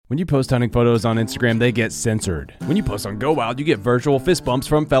When you post hunting photos on Instagram, they get censored. When you post on Go Wild, you get virtual fist bumps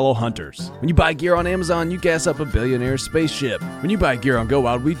from fellow hunters. When you buy gear on Amazon, you gas up a billionaire's spaceship. When you buy gear on Go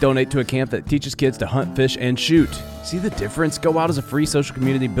Wild, we donate to a camp that teaches kids to hunt, fish, and shoot. See the difference? Go Wild is a free social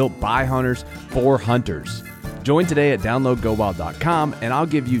community built by hunters for hunters. Join today at downloadgowild.com and I'll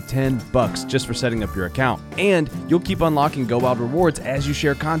give you $10 just for setting up your account. And you'll keep unlocking Go Wild rewards as you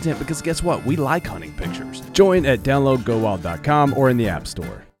share content because guess what? We like hunting pictures. Join at downloadgowild.com or in the App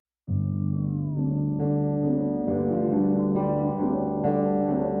Store.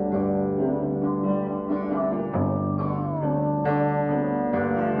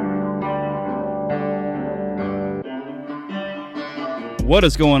 What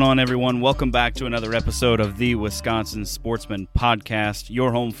is going on, everyone? Welcome back to another episode of the Wisconsin Sportsman Podcast,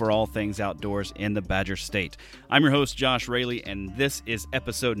 your home for all things outdoors in the Badger State. I'm your host, Josh Raley, and this is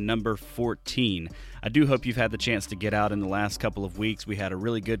episode number 14. I do hope you've had the chance to get out in the last couple of weeks. We had a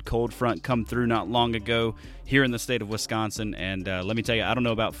really good cold front come through not long ago here in the state of Wisconsin, and let me tell you, I don't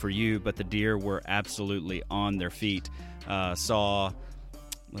know about for you, but the deer were absolutely on their feet. Saw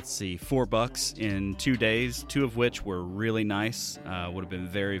 4 bucks in 2 days, 2 of which were really nice. Would have been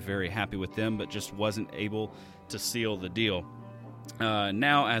very, very happy with them, but just wasn't able to seal the deal.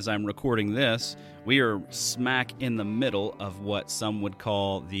 Now, as I'm recording this, we are smack in the middle of what some would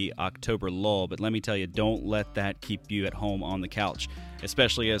call the October lull. But let me tell you, don't let that keep you at home on the couch,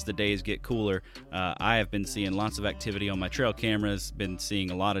 especially as the days get cooler. I have been seeing lots of activity on my trail cameras, been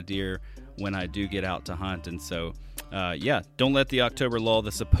seeing a lot of deer when I do get out to hunt, and so don't let the October lull,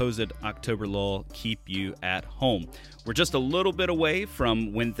 the supposed October lull, keep you at home. We're just a little bit away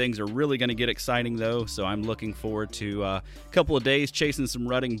from when things are really going to get exciting, though, so I'm looking forward to a couple of days chasing some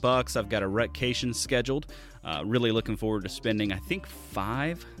rutting bucks. I've got a rutcation scheduled. Really looking forward to spending, I think,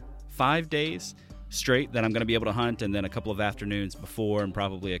 five days straight that I'm going to be able to hunt, and then a couple of afternoons before and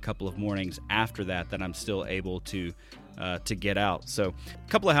probably a couple of mornings after that I'm still able to get out. So a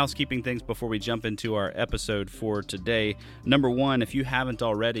couple of housekeeping things before we jump into our episode for today. Number one, if you haven't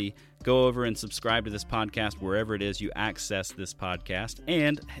already, go over and subscribe to this podcast wherever it is you access this podcast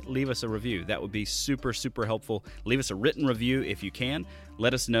and leave us a review. That would be super, super helpful. Leave us a written review if you can.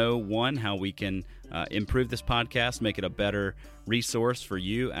 Let us know, one, how we can improve this podcast, make it a better resource for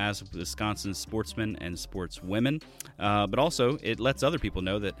you as Wisconsin sportsmen and sportswomen. But also, it lets other people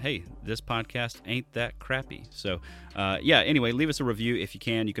know that, hey, this podcast ain't that crappy. So, anyway, leave us a review if you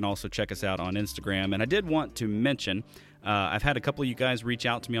can. You can also check us out on Instagram. And I did want to mention, I've had a couple of you guys reach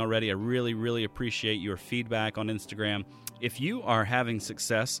out to me already. I really, really appreciate your feedback on Instagram. If you are having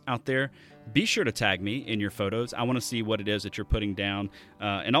success out there, be sure to tag me in your photos. I want to see what it is that you're putting down.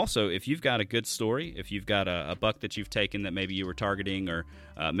 And also, if you've got a good story, if you've got a buck that you've taken that maybe you were targeting, or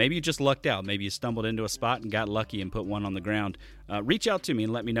maybe you just lucked out, maybe you stumbled into a spot and got lucky and put one on the ground, reach out to me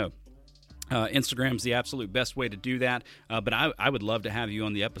and let me know. Instagram's the absolute best way to do that, but I would love to have you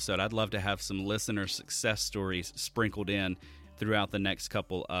on the episode. I'd love to have some listener success stories sprinkled in throughout the next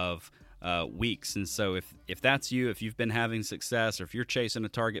couple of weeks. And so if that's you, if you've been having success, or if you're chasing a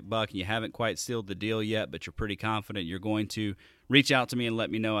target buck and you haven't quite sealed the deal yet, but you're pretty confident you're going to, reach out to me and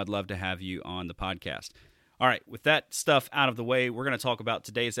let me know. I'd love to have you on the podcast. All right, with that stuff out of the way, we're going to talk about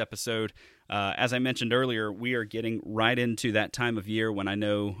today's episode. As I mentioned earlier, we are getting right into that time of year when I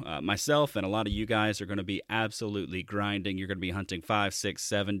know myself and a lot of you guys are going to be absolutely grinding. You're going to be hunting 5, 6,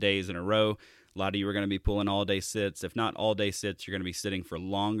 7 days in a row. A lot of you are going to be pulling all-day sits. If not all-day sits, you're going to be sitting for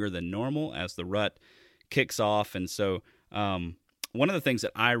longer than normal as the rut kicks off. And so one of the things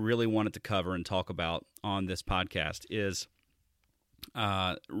that I really wanted to cover and talk about on this podcast is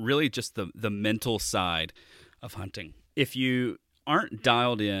really just the mental side of hunting. If you aren't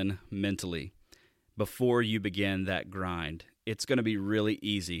dialed in mentally before you begin that grind, it's going to be really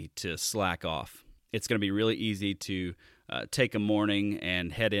easy to slack off. It's going to be really easy to take a morning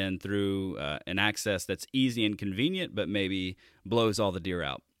and head in through an access that's easy and convenient, but maybe blows all the deer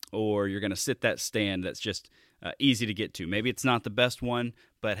out. Or you're going to sit that stand that's just easy to get to. Maybe it's not the best one,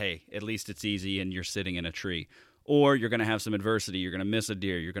 but hey, at least it's easy and you're sitting in a tree. Or you're going to have some adversity. You're going to miss a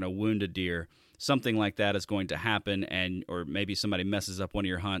deer. You're going to wound a deer. Something like that is going to happen, or maybe somebody messes up one of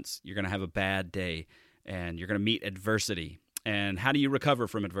your hunts. You're going to have a bad day, and you're going to meet adversity. And how do you recover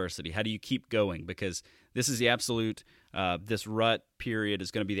from adversity? How do you keep going? Because this is the absolute, this rut period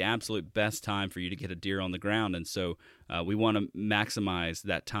is going to be the absolute best time for you to get a deer on the ground. And so we want to maximize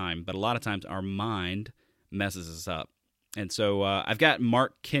that time. But a lot of times our mind messes us up. And so I've got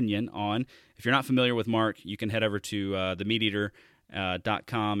Mark Kenyon on. If you're not familiar with Mark, you can head over to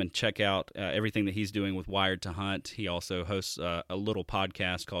themeateater.com and check out everything that he's doing with Wired to Hunt. He also hosts a little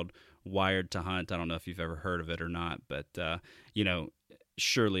podcast called Wired to Hunt. I don't know if you've ever heard of it or not, but,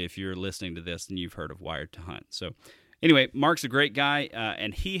 surely if you're listening to this, then you've heard of Wired to Hunt. So anyway, Mark's a great guy,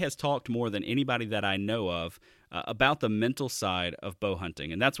 and he has talked more than anybody that I know of about the mental side of bow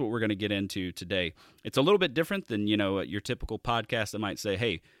hunting, and that's what we're going to get into today. It's a little bit different than, your typical podcast that might say,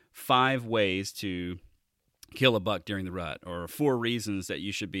 hey, 5 ways to kill a buck during the rut, or 4 reasons that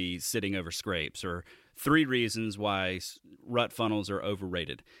you should be sitting over scrapes, or 3 reasons why rut funnels are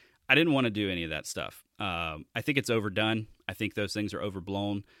overrated. I didn't want to do any of that stuff. I think it's overdone. I think those things are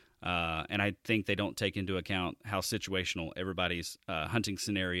overblown. And I think they don't take into account how situational everybody's hunting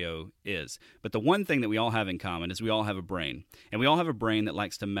scenario is. But the one thing that we all have in common is we all have a brain. And we all have a brain that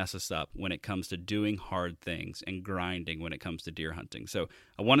likes to mess us up when it comes to doing hard things and grinding when it comes to deer hunting. So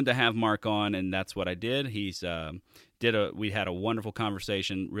I wanted to have Mark on, and that's what I did. We had a wonderful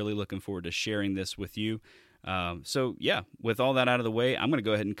conversation. Really looking forward to sharing this with you. So yeah, with all that out of the way, I'm going to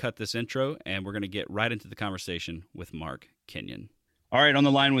go ahead and cut this intro, and we're going to get right into the conversation with Mark Kenyon. All right, on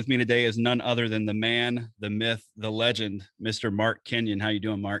the line with me today is none other than the man, the myth, the legend, Mr. Mark Kenyon. How you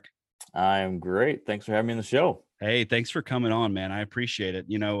doing, Mark? I'm great. Thanks for having me on the show. Hey, thanks for coming on, man. I appreciate it.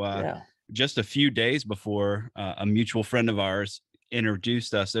 Just a few days before a mutual friend of ours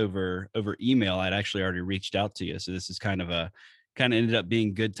introduced us over email, I'd actually already reached out to you. So this is kind of ended up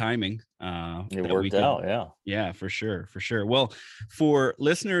being good timing. It worked out. Yeah. Yeah, for sure. Well, for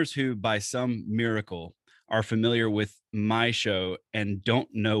listeners who by some miracle are familiar with my show and don't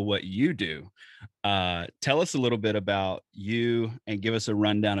know what you do, tell us a little bit about you and give us a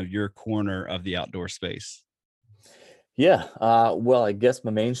rundown of your corner of the outdoor space. Yeah. Well, I guess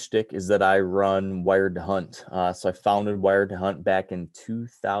my main shtick is that I run Wired to Hunt. So I founded Wired to Hunt back in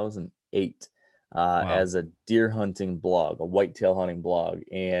 2008 as a deer hunting blog, a whitetail hunting blog.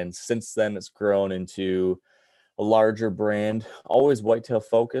 And since then it's grown into a larger brand, always whitetail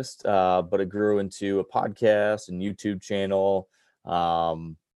focused, but it grew into a podcast and YouTube channel,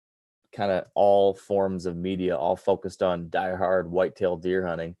 kind of all forms of media, all focused on diehard whitetail deer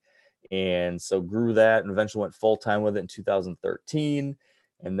hunting. And so grew that and eventually went full time with it in 2013.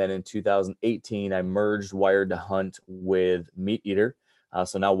 And then in 2018, I merged Wired to Hunt with Meat Eater.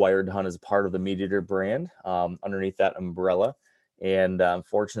 So now Wired to Hunt is a part of the Meat Eater brand underneath that umbrella. And I'm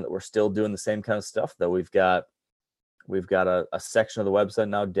fortunate that we're still doing the same kind of stuff, though. We've got a section of the website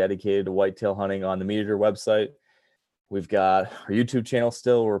now dedicated to whitetail hunting on the Meat Eater website. We've got our YouTube channel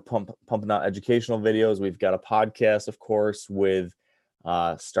still. We're pumping out educational videos. We've got a podcast, of course, with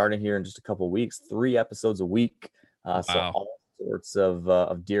starting here in just a couple of weeks, 3 episodes a week. Wow. So all sorts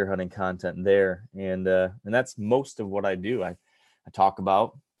of deer hunting content there. And that's most of what I do. I talk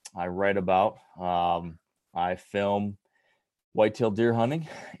about, I write about, I film whitetail deer hunting.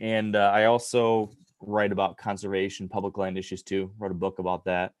 And I also write about conservation, public land issues too. Wrote a book about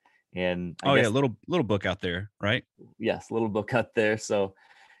that. And little book out there, right? Yes, little book out there. So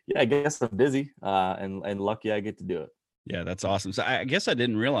yeah, I guess I'm busy and lucky I get to do it. Yeah, that's awesome. So I guess I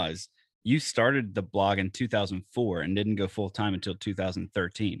didn't realize you started the blog in 2004 and didn't go full time until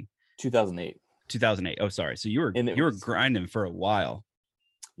 2013. 2008. Oh, sorry. So you were grinding for a while.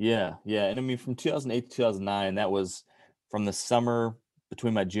 Yeah. And I mean, from 2008 to 2009, that was from the summer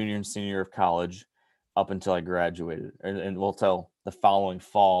between my junior and senior year of college up until I graduated, and we'll tell the following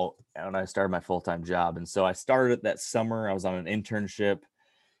fall when I started my full-time job. And so I started that summer. I was on an internship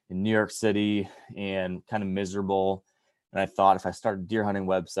in New York City and kind of miserable. And I thought if I started a deer hunting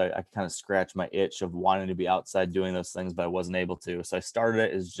website, I could kind of scratch my itch of wanting to be outside doing those things, but I wasn't able to. So I started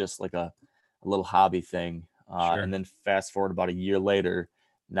it as just like a little hobby thing. Sure. And then fast forward about a year later,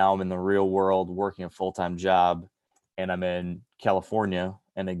 now I'm in the real world working a full-time job, and I'm in California.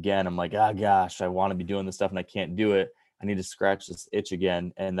 And again, I'm like, gosh, I want to be doing this stuff and I can't do it. I need to scratch this itch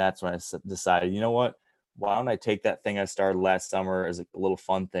again. And that's when I decided, you know what? Why don't I take that thing I started last summer as a little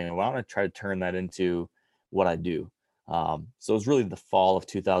fun thing? Why don't I try to turn that into what I do? So it was really the fall of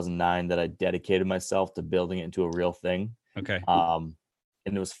 2009 that I dedicated myself to building it into a real thing. Okay. And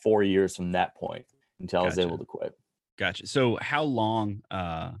it was 4 years from that point until I was able to quit. Gotcha. So how long,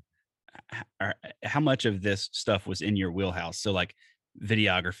 how much of this stuff was in your wheelhouse? So like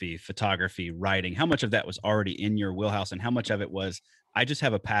videography, photography, writing, how much of that was already in your wheelhouse, and how much of it was, I just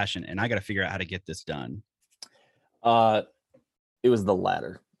have a passion and I got to figure out how to get this done? It was the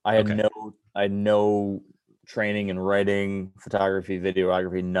latter. I had no training in writing, photography,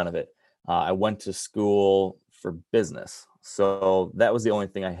 videography, none of it. I went to school for business. So that was the only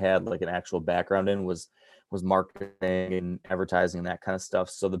thing I had like an actual background in was marketing and advertising and that kind of stuff.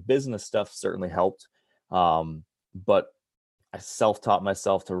 So the business stuff certainly helped. But I self-taught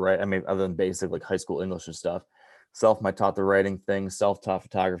myself to write. I mean, other than basic like high school English and stuff, Self-taught the writing thing, self-taught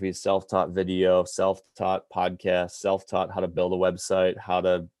photography, self-taught video, self-taught podcast, self-taught how to build a website, how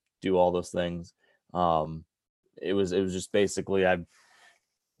to do all those things. It was just basically, I'm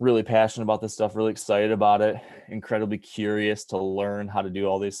really passionate about this stuff, really excited about it, incredibly curious to learn how to do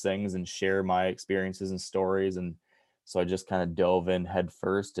all these things and share my experiences and stories. And so I just kind of dove in head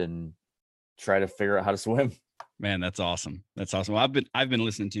first and try to figure out how to swim. Man, that's awesome. That's awesome. Well, I've been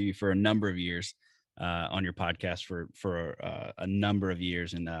listening to you for a number of years on your podcast for a number of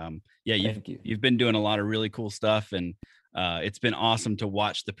years, and you've been doing a lot of really cool stuff, and it's been awesome to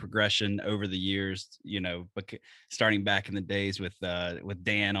watch the progression over the years. You know, starting back in the days with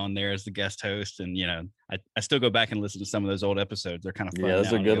Dan on there as the guest host, and I still go back and listen to some of those old episodes. They're kind of fun. Yeah,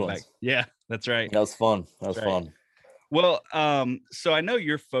 those are good ones. Back. Yeah, that's right. That was fun. Fun. Well, so I know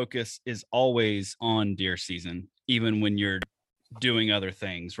your focus is always on deer season, even when you're doing other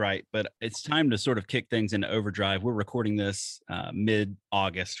things, right? But it's time to sort of kick things into overdrive. We're recording this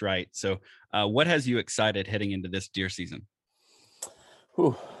mid-August, right? So what has you excited heading into this deer season?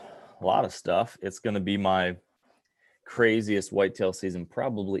 A lot of stuff. It's going to be my craziest whitetail season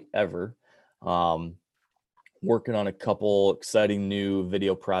probably ever. Working on a couple exciting new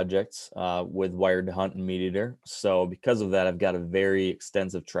video projects with Wired to Hunt and MeatEater. So because of that, I've got a very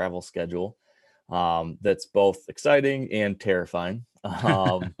extensive travel schedule that's both exciting and terrifying.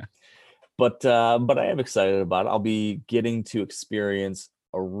 But I am excited about it. I'll be getting to experience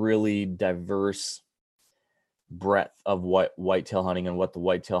a really diverse breadth of what whitetail hunting and what the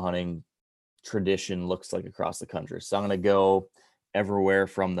whitetail hunting tradition looks like across the country. So I'm going to go everywhere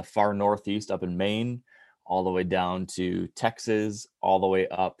from the far northeast up in Maine, all the way down to Texas, all the way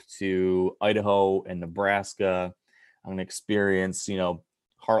up to Idaho and Nebraska. I'm going to experience,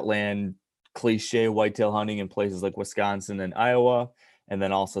 heartland cliche whitetail hunting in places like Wisconsin and Iowa, and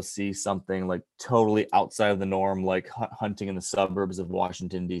then also see something like totally outside of the norm, like hunting in the suburbs of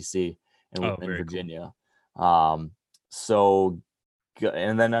Washington, D.C. and in Virginia. Cool.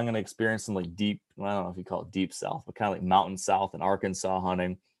 And then I'm going to experience some like deep, I don't know if you call it deep south, but kind of like mountain south and Arkansas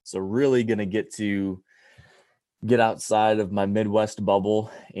hunting. So really going to get outside of my Midwest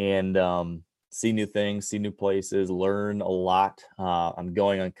bubble and see new things, see new places, learn a lot. I'm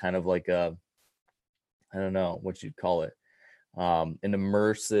going on kind of like I don't know what you'd call it, an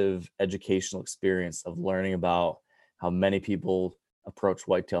immersive educational experience of learning about how many people approach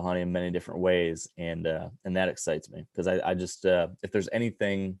whitetail hunting in many different ways. And that excites me because I just, if there's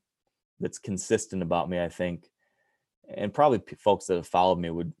anything that's consistent about me, I think, and probably folks that have followed me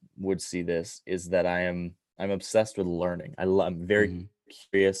would see this, is that I'm obsessed with learning. I'm very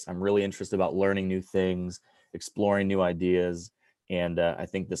curious. I'm really interested about learning new things, exploring new ideas. And I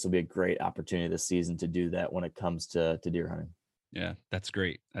think this will be a great opportunity this season to do that when it comes to deer hunting. Yeah, that's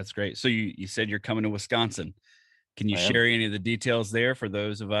great. That's great. So you said you're coming to Wisconsin. Can you share any of the details there for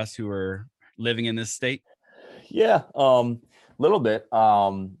those of us who are living in this state? Yeah, little bit.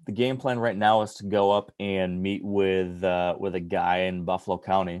 The game plan right now is to go up and meet with a guy in Buffalo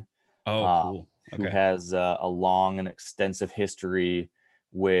County. Oh, cool. Who has a long and extensive history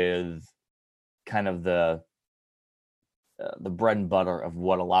with kind of the bread and butter of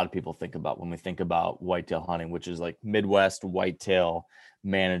what a lot of people think about when we think about whitetail hunting, which is like Midwest whitetail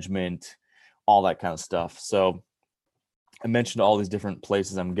management, all that kind of stuff. So I mentioned all these different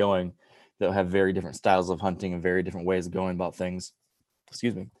places I'm going that have very different styles of hunting and very different ways of going about things.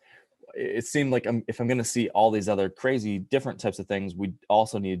 Excuse me. It seemed like if I'm going to see all these other crazy different types of things, we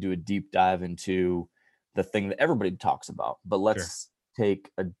also need to do a deep dive into the thing that everybody talks about. But let's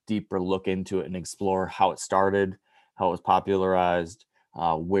take a deeper look into it and explore how it started, how it was popularized,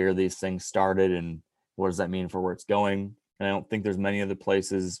 where these things started, and what does that mean for where it's going. And I don't think there's many other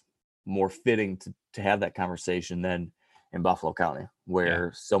places more fitting to have that conversation than in Buffalo County,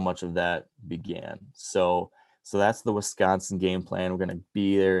 where so much of that began. So that's the Wisconsin game plan. We're going to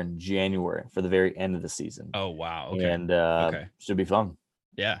be there in January for the very end of the season. Oh, wow. Okay. And should be fun.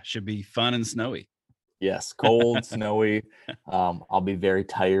 Yeah, should be fun and snowy. Yes, cold, snowy. I'll be very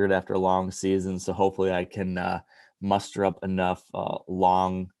tired after a long season, so hopefully I can muster up enough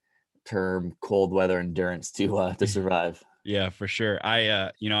long-term cold weather endurance to survive. Yeah, for sure.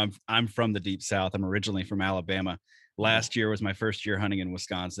 I'm from the deep South. I'm originally from Alabama. Last year was my first year hunting in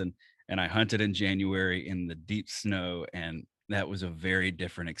Wisconsin, and I hunted in January in the deep snow, and that was a very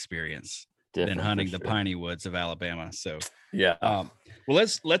different experience than hunting the piney woods of Alabama. So yeah. Well,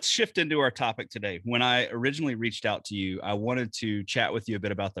 let's shift into our topic today. When I originally reached out to you, I wanted to chat with you a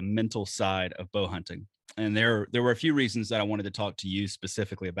bit about the mental side of bow hunting, and there were a few reasons that I wanted to talk to you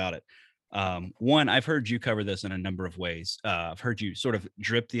specifically about it. One, I've heard you cover this in a number of ways. I've heard you sort of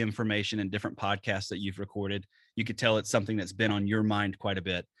drip the information in different podcasts that you've recorded you could tell it's something that's been on your mind quite a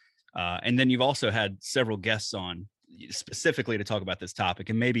bit. And then you've also had several guests on specifically to talk about this topic.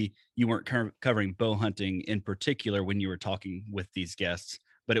 And maybe you weren't covering bow hunting in particular when you were talking with these guests,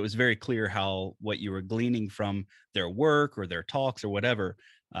 but it was very clear how what you were gleaning from their work or their talks or whatever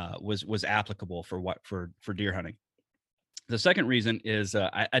was applicable for deer hunting. The second reason is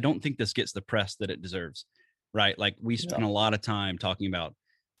I don't think this gets the press that it deserves, right? Like we spend a lot of time talking about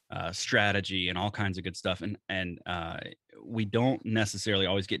strategy and all kinds of good stuff, and we don't necessarily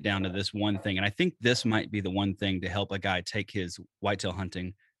always get down to this one thing. And I think this might be the one thing to help a guy take his whitetail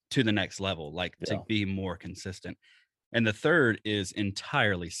hunting to the next level, like to be more consistent. And the third is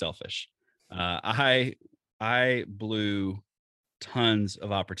entirely selfish. I blew tons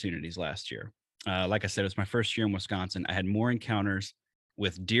of opportunities last year. Like I said, it was my first year in Wisconsin. I had more encounters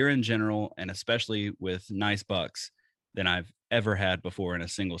with deer in general, and especially with nice bucks, than I've ever had before in a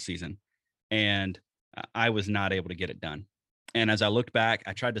single season. And I was not able to get it done. And as I looked back,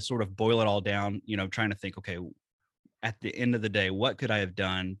 I tried to sort of boil it all down, trying to think, okay, at the end of the day, what could I have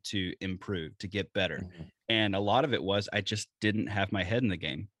done to improve, to get better? Mm-hmm. And a lot of it was I just didn't have my head in the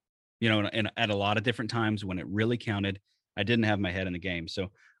game, and at a lot of different times when it really counted, I didn't have my head in the game.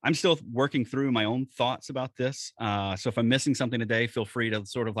 So I'm still working through my own thoughts about this. So if I'm missing something today, feel free to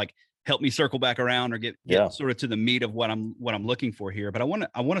sort of like help me circle back around or get sort of to the meat of what I'm looking for here. But I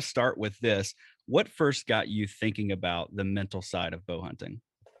want to start with this. What first got you thinking about the mental side of bow hunting?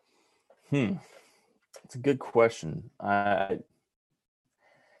 It's a good question. I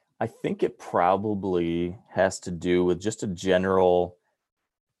think it probably has to do with just a general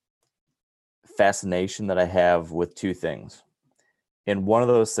fascination that I have with two things. And one of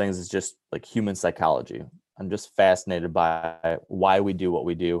those things is just like human psychology. I'm just fascinated by why we do what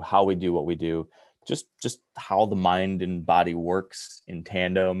we do, how we do what we do, just how the mind and body works in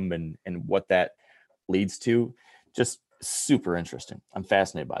tandem and what that leads to. Just super interesting. I'm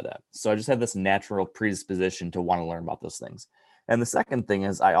fascinated by that. So I just have this natural predisposition to want to learn about those things. And the second thing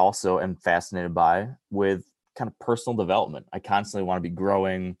is I also am fascinated with kind of personal development. I constantly want to be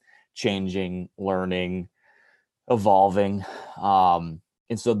growing, changing, learning, evolving.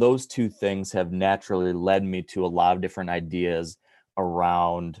 And so those two things have naturally led me to a lot of different ideas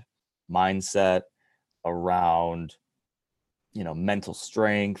around mindset, around, mental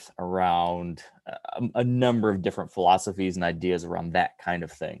strength, around a number of different philosophies and ideas around that kind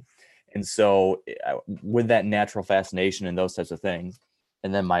of thing. And so with that natural fascination and those types of things,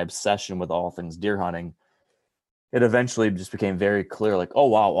 and then my obsession with all things deer hunting, it eventually just became very clear, like, oh,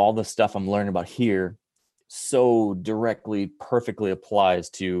 wow, all the stuff I'm learning about here so directly, perfectly applies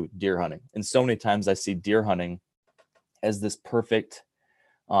to deer hunting. And so many times I see deer hunting as this perfect,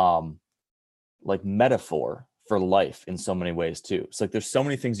 like metaphor for life in so many ways too. It's like, there's so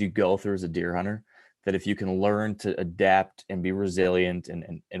many things you go through as a deer hunter that if you can learn to adapt and be resilient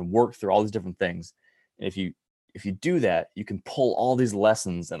and work through all these different things, and if you do that, you can pull all these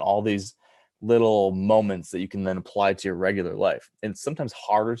lessons and all these little moments that you can then apply to your regular life. And it's sometimes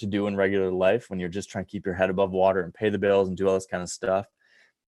harder to do in regular life when you're just trying to keep your head above water and pay the bills and do all this kind of stuff.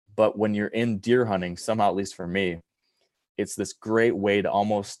 But when you're in deer hunting, somehow, at least for me, it's this great way to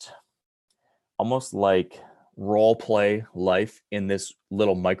almost like role play life in this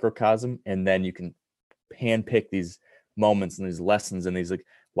little microcosm. And then you can handpick these moments and these lessons and these like,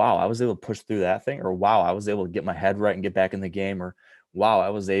 wow, I was able to push through that thing, or wow, I was able to get my head right and get back in the game, or wow, I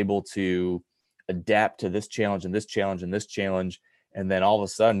was able to adapt to this challenge and this challenge and this challenge. And then all of a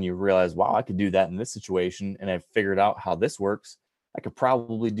sudden you realize, wow, I could do that in this situation. And I figured out how this works. I could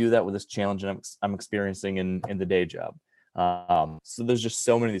probably do that with this challenge I'm experiencing in the day job. So there's just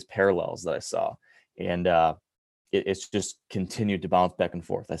so many of these parallels that I saw, and it's just continued to bounce back and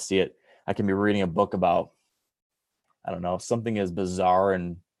forth. I see it. I can be reading a book about, I don't know, something as bizarre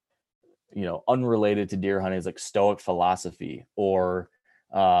and, unrelated to deer hunting as like Stoic philosophy or,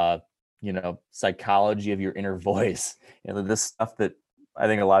 psychology of your inner voice. This stuff that I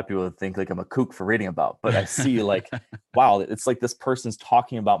think a lot of people would think like I'm a kook for reading about, but I see like, wow, it's like this person's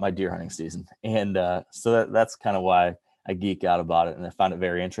talking about my deer hunting season. And so that's kind of why I geek out about it. And I found it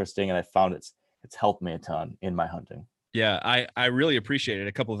very interesting. And I found it's helped me a ton in my hunting. Yeah, I really appreciated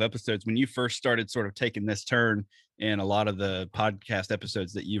a couple of episodes when you first started sort of taking this turn in a lot of the podcast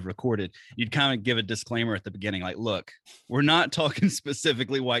episodes that you've recorded. You'd kind of give a disclaimer at the beginning, like, look, we're not talking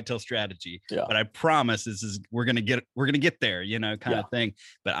specifically whitetail strategy, but I promise we're gonna get there, kind of thing.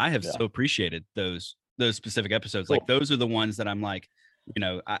 But I have so appreciated those specific episodes. Cool. Like those are the ones that I'm like,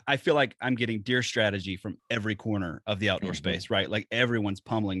 I feel like I'm getting deer strategy from every corner of the outdoor space, right? Like everyone's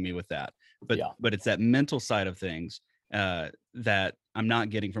pummeling me with that. But it's that mental side of things that I'm not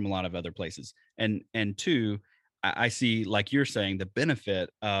getting from a lot of other places. And two, I see, like you're saying, the benefit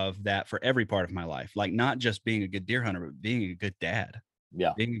of that for every part of my life, like not just being a good deer hunter, but being a good dad,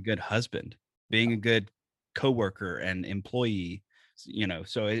 Yeah, being a good husband, being a good coworker and employee,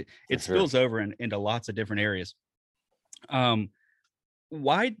 so it for sure. spills over into lots of different areas.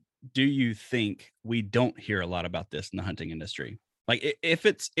 Why do you think we don't hear a lot about this in the hunting industry? Like if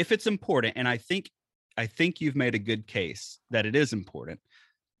it's important, and I think you've made a good case that it is important.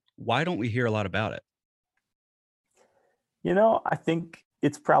 Why don't we hear a lot about it? I think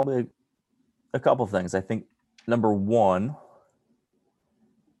it's probably a couple things. I think number one,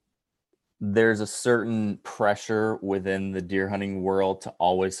 there's a certain pressure within the deer hunting world to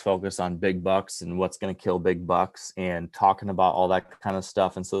always focus on big bucks and what's going to kill big bucks and talking about all that kind of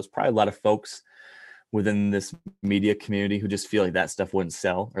stuff. And so there's probably a lot of folks within this media community who just feel like that stuff wouldn't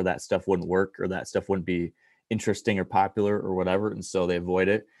sell, or that stuff wouldn't work, or that stuff wouldn't be interesting or popular or whatever. And so they avoid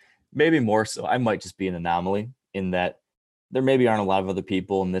it. Maybe more so, I might just be an anomaly in that there maybe aren't a lot of other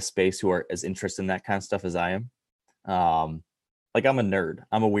people in this space who are as interested in that kind of stuff as I am. Like I'm a nerd.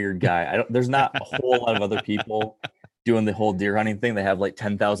 I'm a weird guy. There's not a whole lot of other people doing the whole deer hunting thing. They have like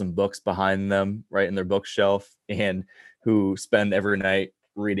 10,000 books behind them, right, in their bookshelf, and who spend every night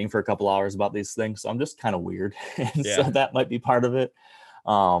reading for a couple hours about these things. So I'm just kind of weird. And so that might be part of it.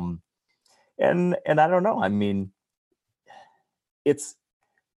 And I don't know. I mean, it's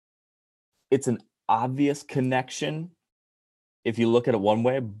an obvious connection if you look at it one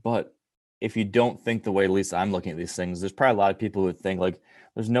way, but if you don't think the way, at least I'm looking at these things, there's probably a lot of people who would think like,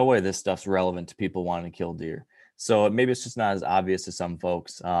 there's no way this stuff's relevant to people wanting to kill deer. So maybe it's just not as obvious to some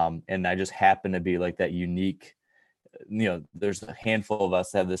folks. And I just happen to be like that unique, there's a handful of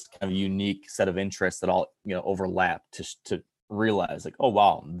us that have this kind of unique set of interests that all, overlap to realize like, oh,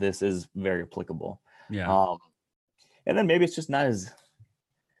 wow, this is very applicable. Yeah. And then maybe it's just not as,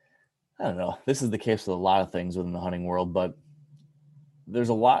 I don't know, this is the case with a lot of things within the hunting world, but there's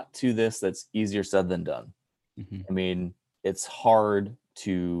a lot to this that's easier said than done. Mm-hmm. I mean, it's hard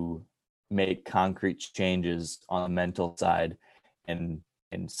to make concrete changes on the mental side and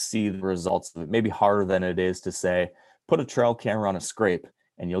see the results of it. Maybe harder than it is to say, put a trail camera on a scrape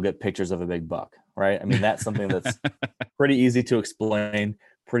and you'll get pictures of a big buck, right? I mean, that's something that's pretty easy to explain,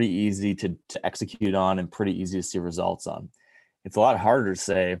 pretty easy to execute on, and pretty easy to see results on. It's a lot harder to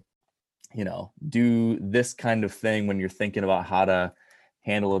say, do this kind of thing when you're thinking about how to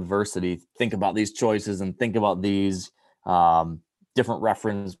handle adversity, think about these choices and think about these different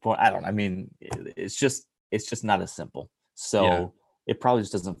reference point. It's just not as simple. So it probably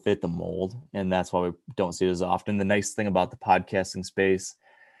just doesn't fit the mold. And that's why we don't see it as often. The nice thing about the podcasting space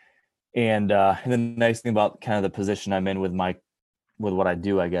and the nice thing about kind of the position I'm in with what I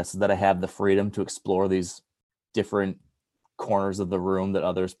do, I guess, is that I have the freedom to explore these different corners of the room that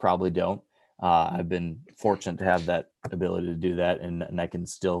others probably don't. I've been fortunate to have that ability to do that, and I can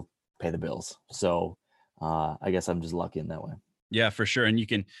still pay the bills. So I guess I'm just lucky in that way. Yeah, for sure. And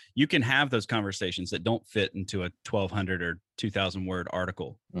you can have those conversations that don't fit into a 1,200 or 2,000 word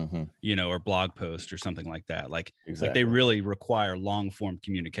article, or blog post or something like that. Like they really require long form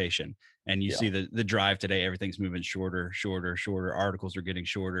communication. And you see the drive today, everything's moving shorter. Articles are getting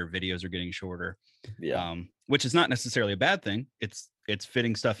shorter, videos are getting shorter. Which is not necessarily a bad thing. It's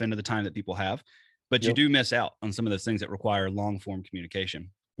fitting stuff into the time that people have, but you do miss out on some of those things that require long form communication.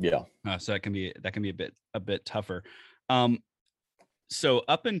 Yeah. So that can be a bit tougher. So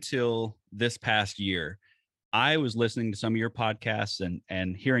up until this past year, I was listening to some of your podcasts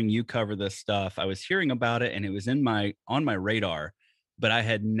and hearing you cover this stuff. I was hearing about it and it was on my radar, but I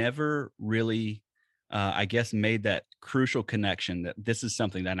had never really, made that crucial connection that this is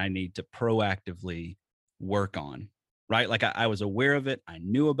something that I need to proactively work on, right? Like I was aware of it. I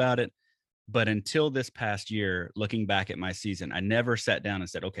knew about it. But until this past year, looking back at my season, I never sat down and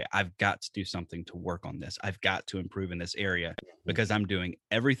said, okay, I've got to do something to work on this. I've got to improve in this area because I'm doing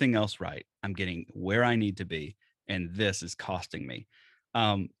everything else right. I'm getting where I need to be. And this is costing me.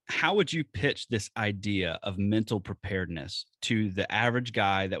 How would you pitch this idea of mental preparedness to the average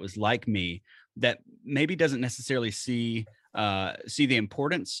guy that was like me, that maybe doesn't necessarily see the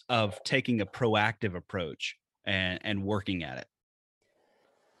importance of taking a proactive approach and working at it?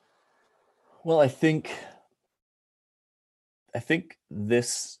 Well, I think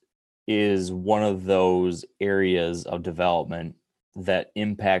this is one of those areas of development that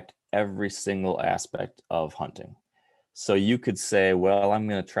impact every single aspect of hunting. So you could say, well, I'm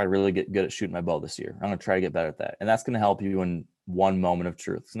going to try to really get good at shooting my bow this year. I'm going to try to get better at that. And that's going to help you in one moment of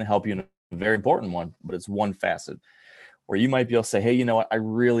truth. It's going to help you in a very important one, but it's one facet where you might be able to say, hey, you know what? I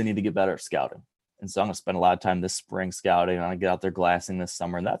really need to get better at scouting. And so I'm going to spend a lot of time this spring scouting. I'm going to get out there glassing this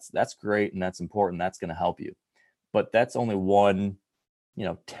summer. And that's great. And that's important. That's going to help you. but that's only one,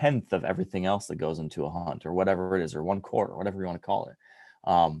 tenth of everything else that goes into a hunt or whatever it is, or 1/4, whatever you want to call it.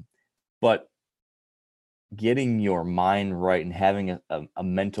 But getting your mind right and having a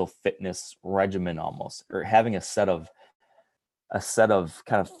mental fitness regimen almost, or having a set of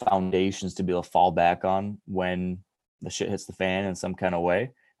kind of foundations to be able to fall back on when the shit hits the fan in some kind of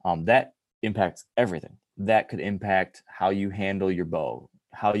way, that impacts everything. That could impact how you handle your bow,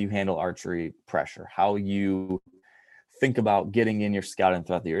 how you handle archery pressure, how you think about getting in your scouting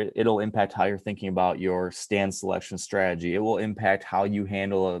throughout the year. It'll impact how you're thinking about your stand selection strategy. It will impact how you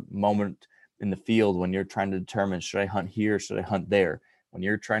handle a moment in the field when you're trying to determine, should I hunt here? Should I hunt there? When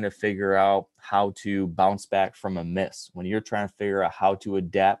you're trying to figure out how to bounce back from a miss, when you're trying to figure out how to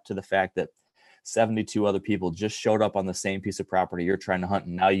adapt to the fact that 72 other people just showed up on the same piece of property you're trying to hunt,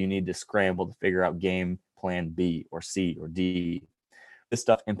 and now you need to scramble to figure out game plan B or C or D. This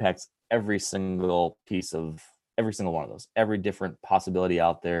stuff impacts every single one of those, every different possibility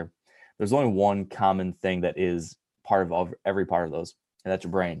out there. There's only one common thing that is part of every part of those, and that's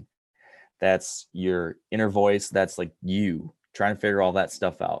your brain. That's your inner voice. That's like you trying to figure all that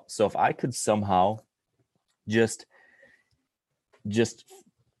stuff out. So if I could somehow just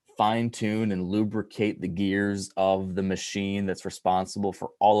fine tune and lubricate the gears of the machine that's responsible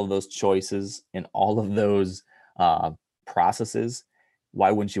for all of those choices and all of those processes,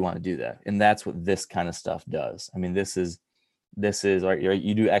 why wouldn't you want to do that? And that's what this kind of stuff does. I mean, this is right.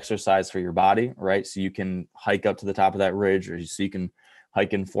 You do exercise for your body, right? So you can hike up to the top of that ridge, or so you can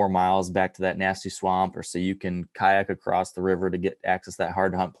hike in 4 miles back to that nasty swamp, or so you can kayak across the river to get access to that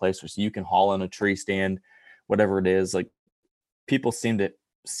hard to hunt place, or so you can haul in a tree stand, whatever it is. Like, people seem to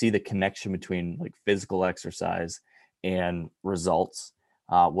see the connection between like physical exercise and results.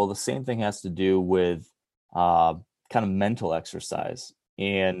 Well, the same thing has to do with kind of mental exercise,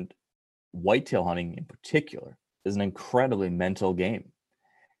 and whitetail hunting in particular is an incredibly mental game.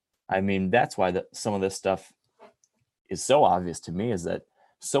 I mean, that's why some of this stuff is so obvious to me, is that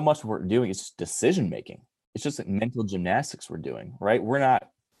so much we're doing is just decision making. It's just like mental gymnastics we're doing, right? We're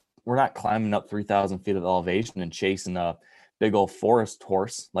not climbing up 3,000 feet of elevation and chasing a big old forest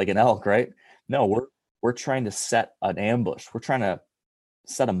horse like an elk, right? No, we're trying to set an ambush. We're trying to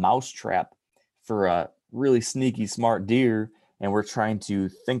set a mouse trap for a really sneaky, smart deer, and we're trying to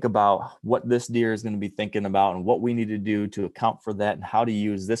think about what this deer is going to be thinking about and what we need to do to account for that, and how to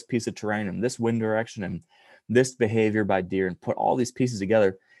use this piece of terrain and this wind direction and this behavior by deer, and put all these pieces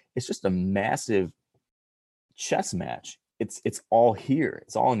together. It's just a massive chess match. It's all here.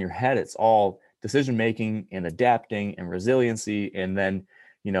 It's all in your head. It's all decision making and adapting and resiliency, and then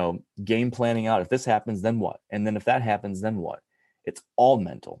game planning out. If this happens, then what? And then if that happens, then what? It's all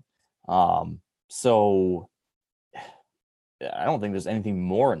mental. So I don't think there's anything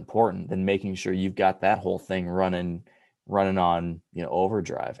more important than making sure you've got that whole thing running on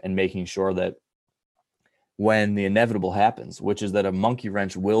overdrive, and making sure that when the inevitable happens, which is that a monkey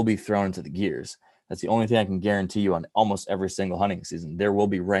wrench will be thrown into the gears. That's the only thing I can guarantee you on almost every single hunting season. There will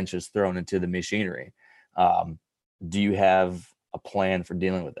be wrenches thrown into the machinery. Do you have a plan for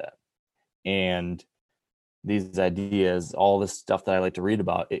dealing with that? And these ideas, all this stuff that I like to read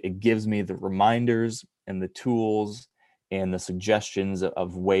about, it gives me the reminders and the tools and the suggestions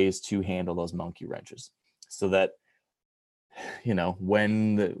of ways to handle those monkey wrenches, so that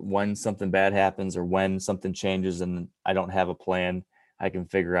when something bad happens, or when something changes and I don't have a plan, I can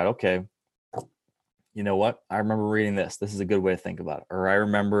figure out, okay, you know what? I remember reading this. This is a good way to think about it. Or I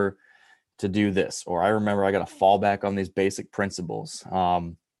remember to do this. Or I remember I got to fall back on these basic principles.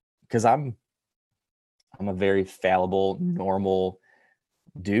 Because I'm a very fallible, normal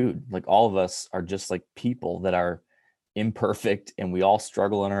dude. Like, all of us are just like people that are imperfect, and we all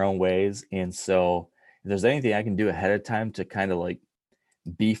struggle in our own ways. And so if there's anything I can do ahead of time to kind of like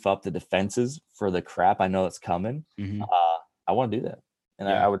beef up the defenses for the crap I know that's coming, I want to do that. And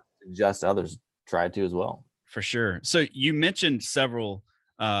I would suggest others try to as well. For sure. So you mentioned several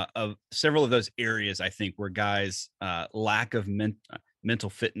of those areas, I think, where guys lack of mental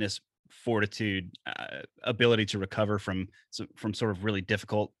fitness, fortitude, ability to recover from sort of really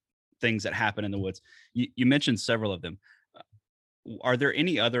difficult things that happen in the woods. You mentioned several of them. Are there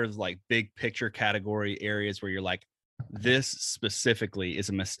any other like big picture category areas where you're like, this specifically is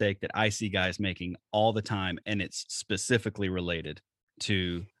a mistake that I see guys making all the time, and it's specifically related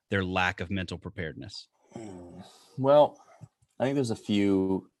to their lack of mental preparedness? Well, I think there's a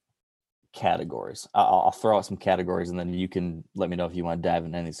few categories. I'll throw out some categories, and then you can let me know if you want to dive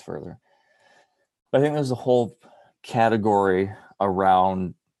into any further. But I think there's a whole category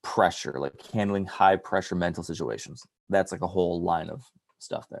around pressure, like handling high pressure mental situations. That's like a whole line of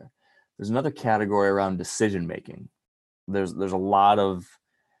stuff there. there's another category around decision making. There's a lot of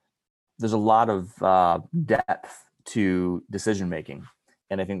depth to decision making,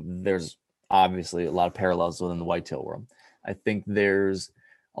 and I think there's obviously a lot of parallels within the whitetail world. I think there's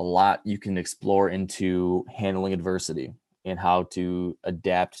a lot you can explore into handling adversity and how to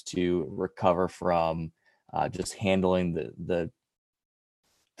adapt to recover from just handling the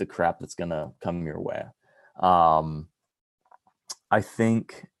crap that's gonna come your way. I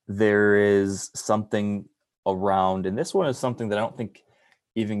think there is something around, and this one is something that I don't think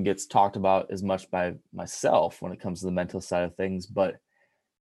even gets talked about as much by myself when it comes to the mental side of things, but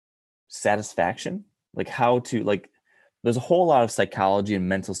satisfaction, like how to, like, there's a whole lot of psychology and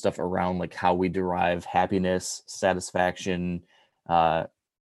mental stuff around like how we derive happiness, satisfaction,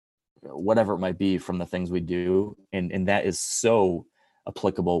 whatever it might be from the things we do. And that is so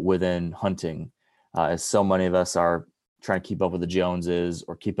applicable within hunting, as so many of us are trying to keep up with the Joneses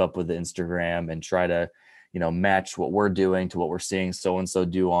or keep up with the Instagram and try to, match what we're doing to what we're seeing so-and-so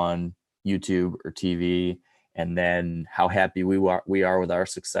do on YouTube or TV. And then how happy we are with our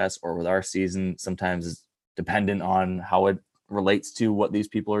success or with our season sometimes is dependent on how it relates to what these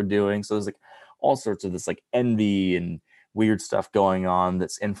people are doing. So there's like all sorts of this like envy and weird stuff going on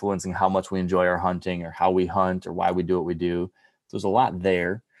that's influencing how much we enjoy our hunting or how we hunt or why we do what we do. So there's a lot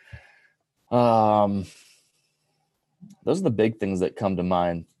there. Those are the big things that come to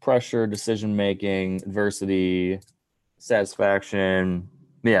mind: pressure, decision-making, adversity, satisfaction.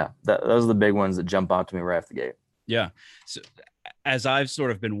 Yeah, those are the big ones that jump out to me right off the gate. Yeah. So as I've sort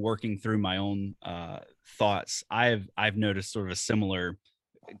of been working through my own thoughts, I've noticed sort of a similar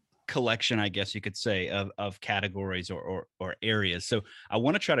collection, I guess you could say, of categories or areas. So I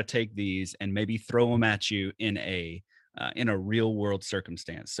want to try to take these and maybe throw them at you in a real world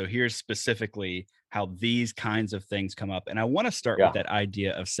circumstance. So here's specifically how these kinds of things come up. And I want to start with that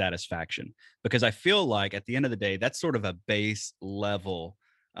idea of satisfaction, because I feel like at the end of the day, that's sort of a base level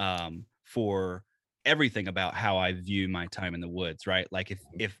for everything about how I view my time in the woods, right? Like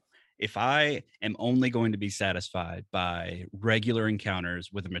if I am only going to be satisfied by regular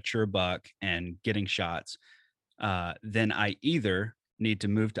encounters with a mature buck and getting shots, then I either need to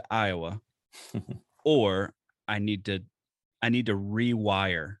move to Iowa or I need to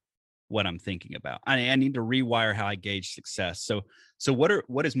rewire what I'm thinking about. I need to rewire how I gauge success. So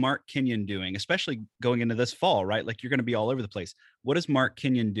what is Mark Kenyon doing, especially going into this fall, right? Like, you're going to be all over the place. What is Mark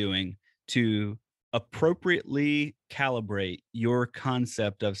Kenyon doing to appropriately calibrate your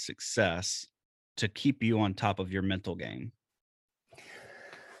concept of success to keep you on top of your mental game?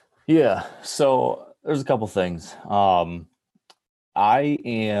 Yeah. So there's a couple things. I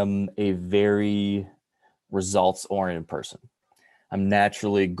am a very results oriented person. I'm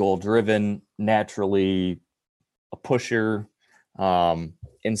naturally goal driven, naturally a pusher. And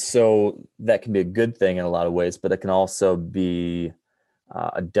so that can be a good thing in a lot of ways, but it can also be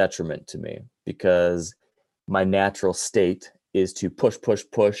a detriment to me, because my natural state is to push.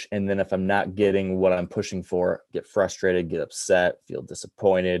 And then if I'm not getting what I'm pushing for, get frustrated, get upset, feel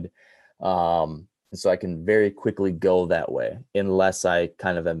disappointed. And so I can very quickly go that way unless I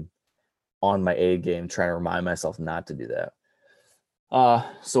kind of am on my A game, trying to remind myself not to do that.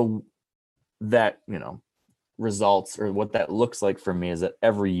 So that, results, or what that looks like for me, is that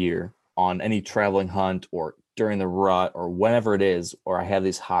every year on any traveling hunt or during the rut or whenever it is, or I have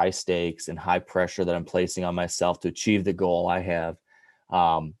these high stakes and high pressure that I'm placing on myself to achieve the goal I have,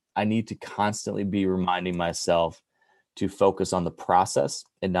 I need to constantly be reminding myself to focus on the process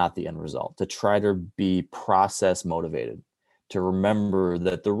and not the end result, to try to be process motivated, to remember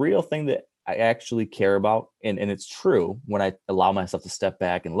that the real thing that I actually care about, and it's true when I allow myself to step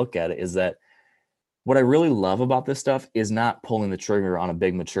back and look at it, is that what I really love about this stuff is not pulling the trigger on a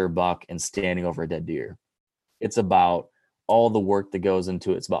big mature buck and standing over a dead deer. It's about all the work that goes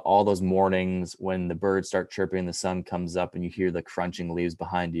into it. It's about all those mornings when the birds start chirping, the sun comes up and you hear the crunching leaves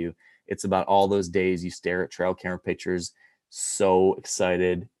behind you. It's about all those days you stare at trail camera pictures, so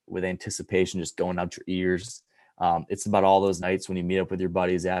excited with anticipation just going out your ears. It's about all those nights when you meet up with your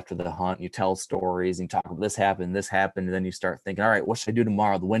buddies after the hunt, and you tell stories and you talk about this happened, and then you start thinking, all right, what should I do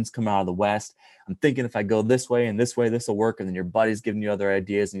tomorrow? The wind's coming out of the west. I'm thinking if I go this way and this way, this will work. And then your buddy's giving you other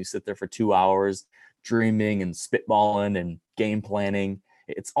ideas, and you sit there for 2 hours dreaming and spitballing and game planning.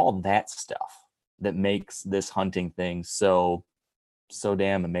 It's all that stuff that makes this hunting thing so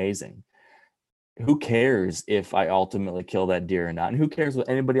damn amazing. Who cares if I ultimately kill that deer or not? And who cares what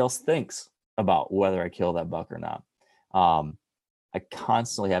anybody else thinks about whether I kill that buck or not? I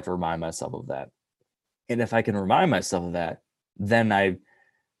constantly have to remind myself of that. And if I can remind myself of that, then I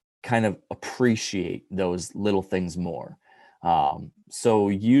kind of appreciate those little things more. So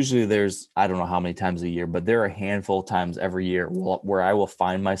usually there's, I don't know how many times a year, but there are a handful of times every year where I will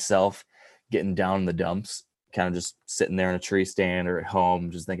find myself getting down in the dumps, kind of just sitting there in a tree stand or at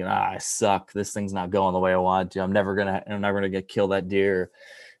home, just thinking, I suck. This thing's not going the way I want to. I'm never gonna get kill that deer.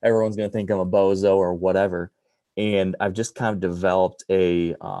 Everyone's gonna think I'm a bozo or whatever. And I've just kind of developed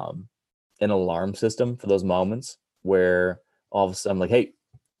an alarm system for those moments where all of a sudden I'm like, hey,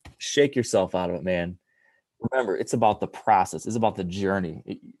 shake yourself out of it, man. Remember, it's about the process. It's about the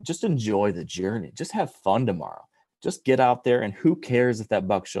journey. Just enjoy the journey. Just have fun tomorrow. Just get out there, and who cares if that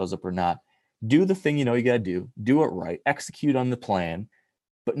buck shows up or not? Do the thing you know you got to do. Do it right. Execute on the plan,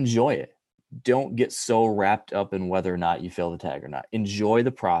 but enjoy it. Don't get so wrapped up in whether or not you fail the tag or not. Enjoy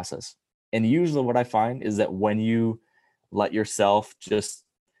the process. And usually what I find is that when you let yourself just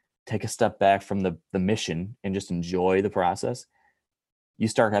take a step back from the mission and just enjoy the process, you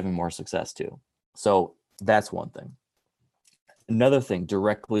start having more success too. So that's one thing. Another thing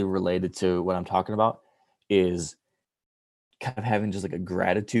directly related to what I'm talking about is kind of having just like a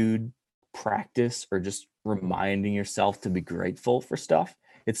gratitude practice, or just reminding yourself to be grateful for stuff.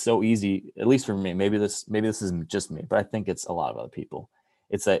 It's so easy, at least for me. Maybe this isn't just me, but I think it's a lot of other people.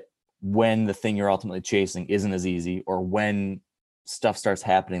 It's that when the thing you're ultimately chasing isn't as easy, or when stuff starts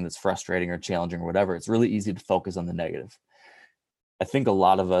happening that's frustrating or challenging or whatever, it's really easy to focus on the negative. I think a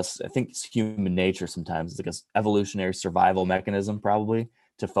lot of us, I think it's human nature sometimes. It's like an evolutionary survival mechanism, probably,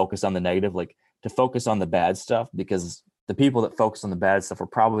 to focus on the negative, like to focus on the bad stuff, because the people that focus on the bad stuff are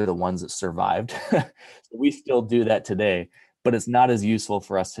probably the ones that survived. So we still do that today, but it's not as useful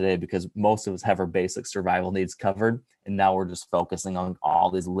for us today because most of us have our basic survival needs covered. And now we're just focusing on all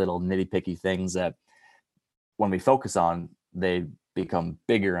these little nitty picky things that when we focus on, they become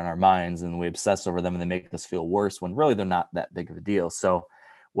bigger in our minds and we obsess over them and they make us feel worse when really they're not that big of a deal. So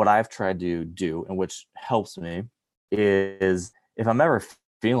what I've tried to do, and which helps me, is if I'm ever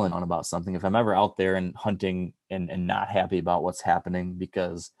feeling on about something, if I'm ever out there and hunting and not happy about what's happening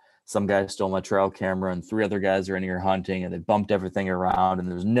because some guy stole my trail camera and 3 other guys are in here hunting and they bumped everything around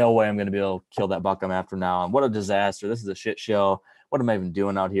and there's no way I'm going to be able to kill that buck I'm after now, and what a disaster, this is a shit show, what am I even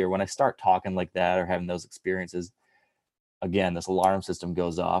doing out here? When I start talking like that or having those experiences, again, this alarm system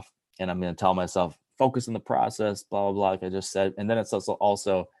goes off and I'm going to tell myself, focus on the process, blah, blah, blah, like I just said. And then it's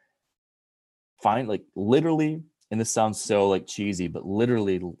also find, like, literally, and this sounds so like cheesy, but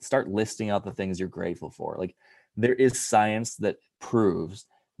literally start listing out the things you're grateful for. Like, there is science that proves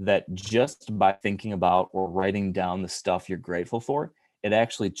that just by thinking about or writing down the stuff you're grateful for, it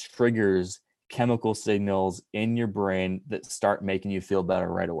actually triggers chemical signals in your brain that start making you feel better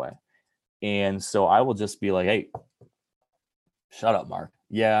right away. And so I will just be like, hey, shut up, Mark.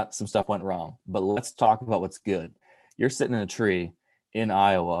 Yeah, some stuff went wrong, but let's talk about what's good. You're sitting in a tree in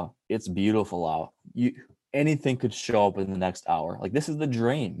Iowa. It's beautiful out. Anything could show up in the next hour. Like, this is the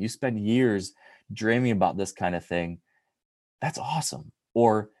dream. You spend years dreaming about this kind of thing. That's awesome.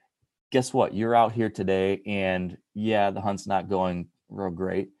 Or guess what? You're out here today and yeah, the hunt's not going real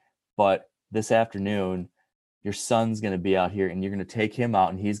great, but this afternoon, your son's going to be out here and you're going to take him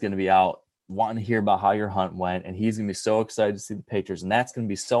out and he's going to be out wanting to hear about how your hunt went, and he's gonna be so excited to see the pictures, and that's gonna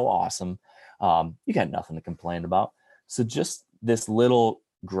be so awesome. You got nothing to complain about. So just this little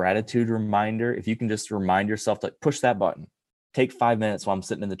gratitude reminder, if you can just remind yourself to push that button, take 5 minutes while I'm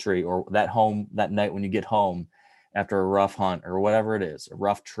sitting in the tree, or that night when you get home after a rough hunt or whatever it is, a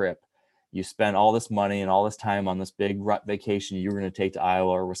rough trip. You spent all this money and all this time on this big vacation you were going to take to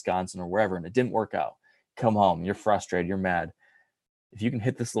Iowa or Wisconsin or wherever, and it didn't work out. Come home, you're frustrated, you're mad. If you can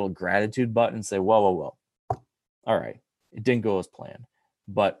hit this little gratitude button and say, whoa, all right, it didn't go as planned,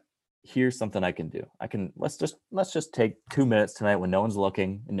 but here's something I can do. Let's just take 2 minutes tonight when no one's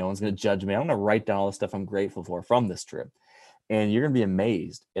looking and no one's going to judge me. I'm going to write down all the stuff I'm grateful for from this trip. And you're going to be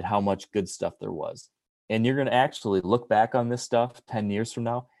amazed at how much good stuff there was. And you're going to actually look back on this stuff 10 years from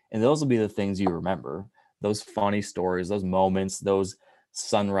now, and those will be the things you remember, those funny stories, those moments, those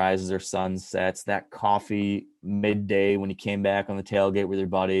sunrises or sunsets, that coffee midday when you came back on the tailgate with your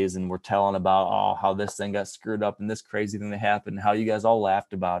buddies and we're telling about how this thing got screwed up and this crazy thing that happened, how you guys all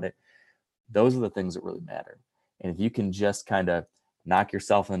laughed about it. Those are the things that really matter. And if you can just kind of knock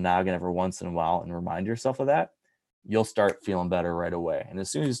yourself in the noggin every once in a while and remind yourself of that, you'll start feeling better right away. And as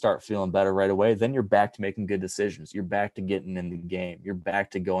soon as you start feeling better right away, then you're back to making good decisions. You're back to getting in the game. You're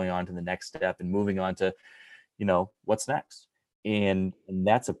back to going on to the next step and moving on to, what's next. And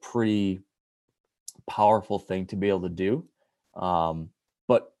that's a pretty powerful thing to be able to do.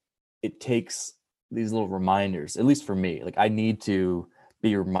 But it takes these little reminders, at least for me. Like, I need to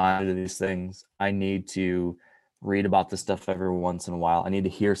be reminded of these things. I need to read about this stuff every once in a while. I need to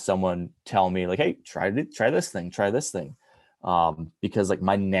hear someone tell me, like, hey, try this thing. because like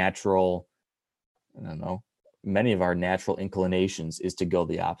my natural, I don't know, many of our natural inclinations is to go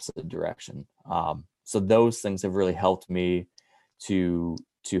the opposite direction. So those things have really helped me to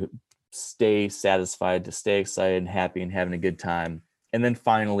stay satisfied, to stay excited and happy and having a good time. And then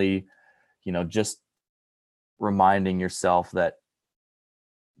finally, just reminding yourself that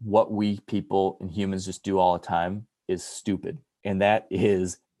what we people and humans just do all the time is stupid. And that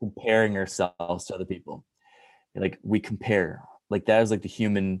is comparing ourselves to other people. Like we compare, like that is like the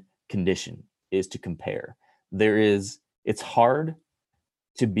human condition, is to compare. It's hard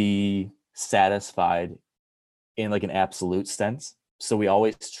to be satisfied in like an absolute sense. So we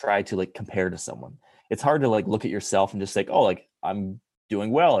always try to like compare to someone. It's hard to like look at yourself and just say, oh, like I'm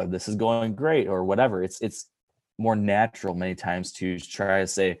doing well, or this is going great, or whatever. It's more natural many times to try to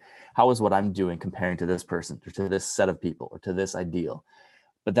say, how is what I'm doing comparing to this person or to this set of people or to this ideal?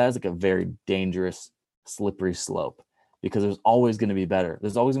 But that is like a very dangerous, slippery slope, because there's always going to be better.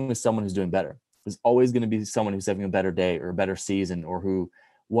 There's always going to be someone who's doing better. There's always going to be someone who's having a better day or a better season or who,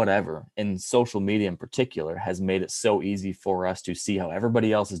 whatever. And social media in particular has made it so easy for us to see how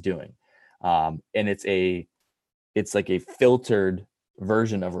everybody else is doing. And it's like a filtered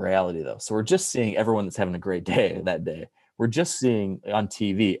version of reality though. So we're just seeing everyone that's having a great day that day. We're just seeing on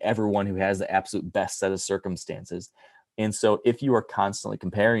TV everyone who has the absolute best set of circumstances. And so if you are constantly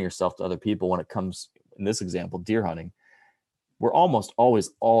comparing yourself to other people when it comes, in this example, deer hunting, we're almost always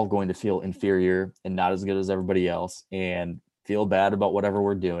all going to feel inferior and not as good as everybody else and feel bad about whatever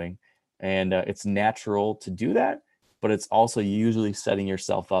we're doing. And it's natural to do that, but it's also usually setting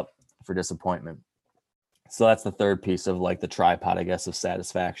yourself up for disappointment. So that's the third piece of like the tripod, I guess, of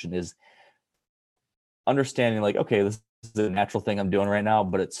satisfaction, is understanding like, okay, this is a natural thing I'm doing right now,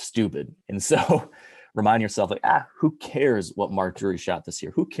 but it's stupid. And so remind yourself like, who cares what Mark Drury shot this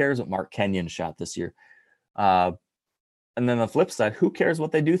year? Who cares what Mark Kenyon shot this year? And then on the flip side, who cares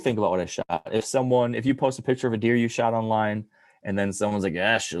what they do think about what I shot? If you post a picture of a deer you shot online and then someone's like,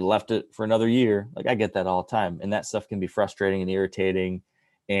 I should have left it for another year. Like I get that all the time. And that stuff can be frustrating and irritating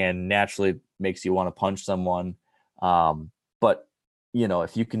and naturally makes you want to punch someone. But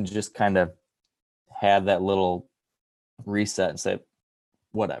if you can just kind of have that little reset and say,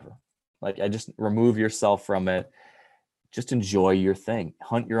 whatever, like I just remove yourself from it. Just enjoy your thing.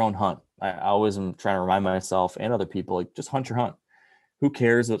 Hunt your own hunt. I always am trying to remind myself and other people, like just hunt your hunt. Who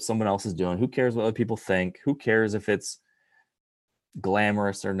cares what someone else is doing? Who cares what other people think? Who cares if it's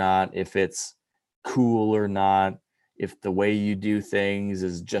glamorous or not, if it's cool or not, if the way you do things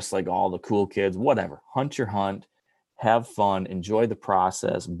is just like all the cool kids, whatever. Hunt your hunt, have fun, enjoy the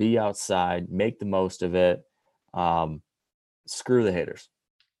process, be outside, make the most of it. Screw the haters.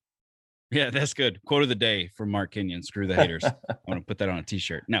 Yeah, that's good. Quote of the day from Mark Kenyon: "Screw the haters." I want to put that on a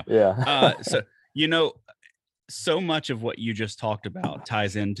t-shirt. No. Yeah. So much of what you just talked about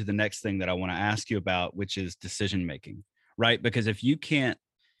ties into the next thing that I want to ask you about, which is decision making, right? Because if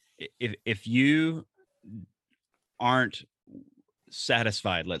you aren't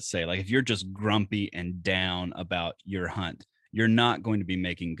satisfied, let's say, like if you're just grumpy and down about your hunt, you're not going to be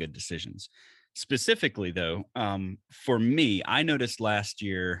making good decisions. Specifically though, for me, I noticed last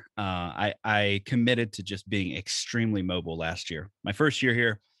year, I committed to just being extremely mobile last year. My first year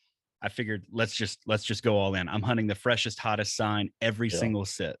here, I figured let's just go all in. I'm hunting the freshest, hottest sign every single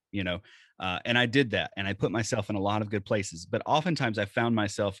sit, and I did that, and I put myself in a lot of good places. But oftentimes I found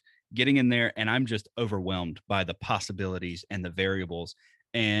myself getting in there and I'm just overwhelmed by the possibilities and the variables.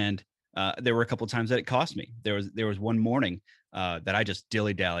 And there were a couple of times that it cost me. There was one morning that I just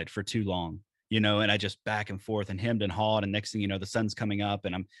dilly-dallied for too long, and I just back and forth and hemmed and hawed. And next thing you know, the sun's coming up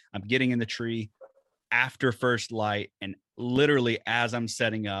and I'm getting in the tree after first light. And literally as I'm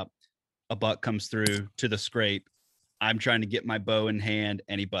setting up, a buck comes through to the scrape. I'm trying to get my bow in hand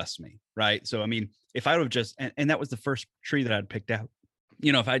and he busts me. Right. So, I mean, if I would have just, and that was the first tree that I'd picked out,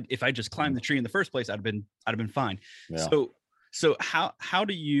 if I just climbed the tree in the first place, I'd have been fine. Yeah. So how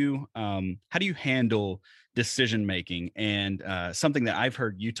do you handle decision making, and something that I've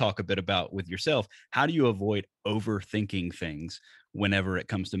heard you talk a bit about with yourself? How do you avoid overthinking things whenever it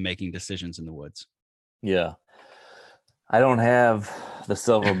comes to making decisions in the woods? Yeah, I don't have the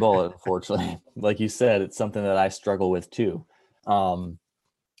silver bullet, unfortunately. Like you said, it's something that I struggle with too.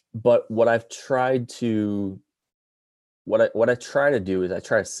 But what I try to do is I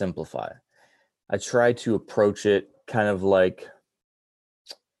try to simplify. I try to approach it kind of like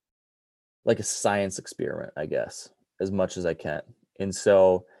a science experiment, I guess, as much as I can. And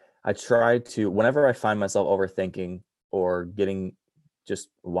so I try to, whenever I find myself overthinking or getting just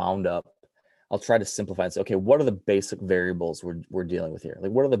wound up, I'll try to simplify and say, okay, what are the basic variables we're dealing with here?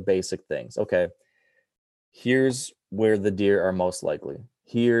 Like, what are the basic things? Okay, here's where the deer are most likely.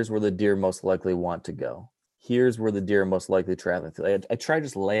 Here's where the deer most likely want to go. Here's where the deer are most likely traveling through. I try to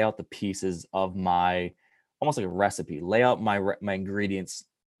just lay out the pieces of my, almost like a recipe, lay out my ingredients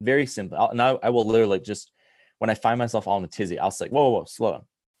very simply. I will literally just, when I find myself all in a tizzy, I'll say, whoa, slow down.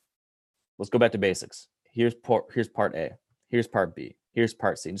 Let's go back to basics. Here's part A. Here's part B. Here's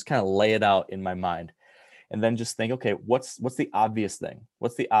part C. Just kind of lay it out in my mind. And then just think, okay, what's the obvious thing?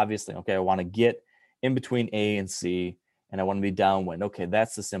 What's the obvious thing? Okay, I want to get in between A and C, and I want to be downwind. Okay,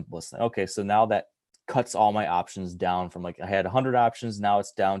 that's the simplest thing. Okay, so now that cuts all my options down from, like, I had 100 options. Now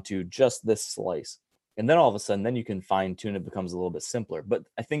it's down to just this slice. And then all of a sudden, then you can fine tune. It becomes a little bit simpler. But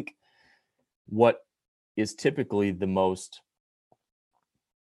I think what is typically the most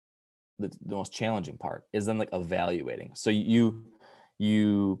challenging part is then, like, evaluating. So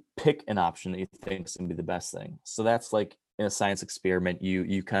you pick an option that you think is going to be the best thing. So that's like in a science experiment,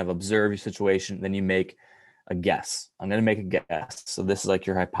 you kind of observe your situation, then you make a guess. I'm going to make a guess. So this is like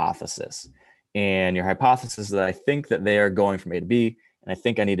your hypothesis. And your hypothesis is that I think that they are going from A to B, and I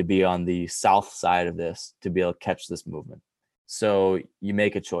think I need to be on the south side of this to be able to catch this movement. So you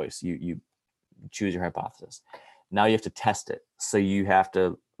make a choice. You choose your hypothesis. Now you have to test it. So you have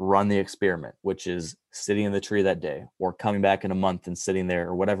to run the experiment, which is sitting in the tree that day or coming back in a month and sitting there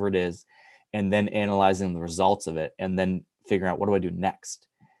or whatever it is, and then analyzing the results of it and then figuring out, what do I do next?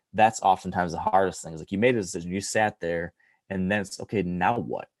 That's oftentimes the hardest thing. Is like, you made a decision, you sat there, and then it's okay, now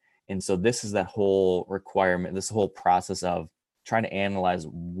what? And so this is that whole requirement, this whole process of trying to analyze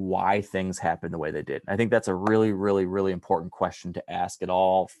why things happen the way they did. And I think that's a really, really, really important question to ask at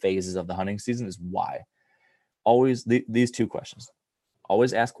all phases of the hunting season, is why. Always these two questions.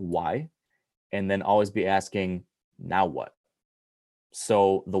 Always ask why, and then always be asking, now what?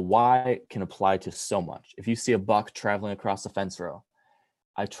 So the why can apply to so much. If you see a buck traveling across a fence row,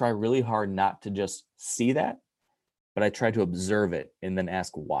 I try really hard not to just see that, but I try to observe it and then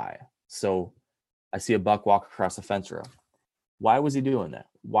ask why. So I see a buck walk across a fence row. Why was he doing that?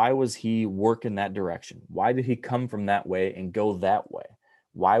 Why was he working that direction? Why did he come from that way and go that way?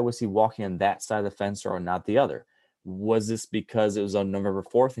 Why was he walking on that side of the fence row and not the other? Was this because it was on November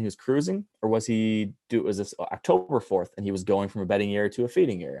 4th and he was cruising? Or was this October 4th and he was going from a bedding area to a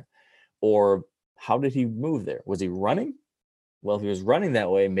feeding area? Or how did he move there? Was he running? Well, if he was running that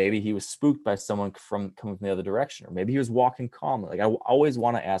way, maybe he was spooked by someone coming from the other direction, or maybe he was walking calmly. Like, I always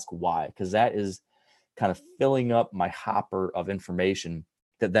want to ask why, because that is kind of filling up my hopper of information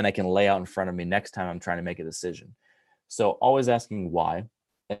that then I can lay out in front of me next time I'm trying to make a decision. So always asking why.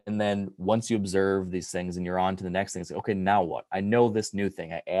 And then once you observe these things and you're on to the next thing, it's like, okay, now what? I know this new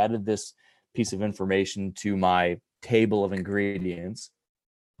thing. I added this piece of information to my table of ingredients.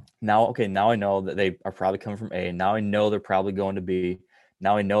 Now I know that they are probably coming from A. Now I know they're probably going to B.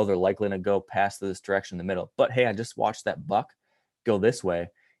 Now I know they're likely to go past this direction in the middle. But hey, I just watched that buck go this way,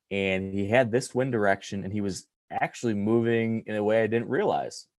 and he had this wind direction, and he was actually moving in a way I didn't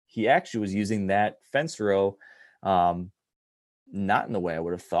realize. He actually was using that fence row, not in the way I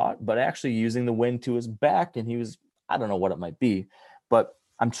would have thought, but actually using the wind to his back. And he was, I don't know what it might be, but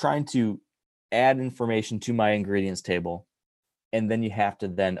I'm trying to add information to my ingredients table. And then you have to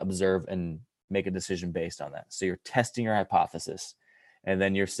then observe and make a decision based on that. So you're testing your hypothesis, and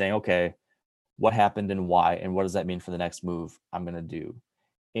then you're saying, okay, what happened and why, and what does that mean for the next move I'm going to do?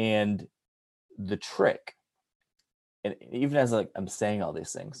 And the trick, and even as I'm saying all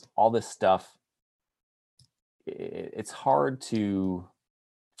these things, all this stuff, it's hard to,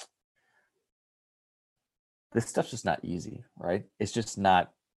 this stuff's just not easy, right? It's just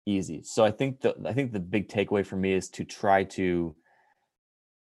not easy. So I think the big takeaway for me is to try to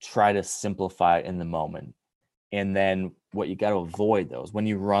simplify it in the moment. And then what you got to avoid those when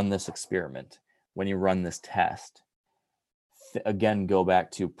you run this experiment, when you run this test, again, go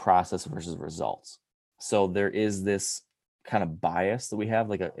back to process versus results. So there is this kind of bias that we have,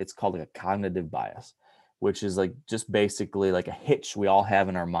 it's called like a cognitive bias, which is like just basically like a hitch we all have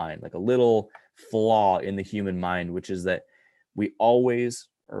in our mind, like a little flaw in the human mind, which is that we always,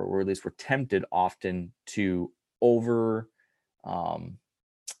 or at least we're tempted often to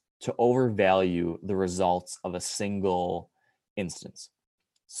overvalue the results of a single instance.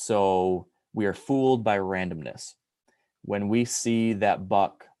 So we are fooled by randomness. When we see that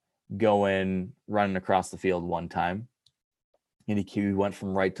buck running across the field one time, and he went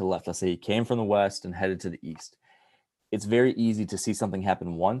from right to left, let's say he came from the west and headed to the east, it's very easy to see something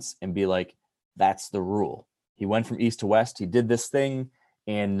happen once and be like, that's the rule. He went from east to west, he did this thing,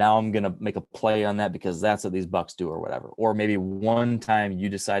 and now I'm going to make a play on that because that's what these bucks do, or whatever. Or maybe one time you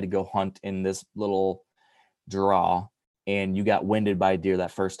decide to go hunt in this little draw and you got winded by a deer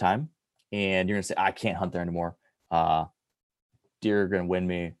that first time, and you're going to say, I can't hunt there anymore. Deer are going to win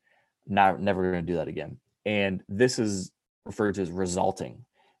me. Never going to do that again. And this is referred to as resulting,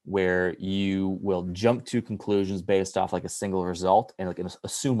 where you will jump to conclusions based off like a single result and like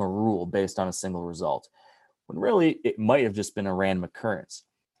assume a rule based on a single result, when really it might have just been a random occurrence.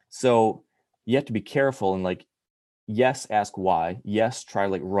 So you have to be careful and like, yes, ask why. Yes, try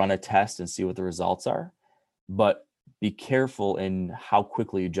like run a test and see what the results are, but be careful in how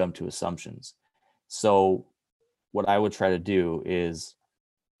quickly you jump to assumptions. So what I would try to do is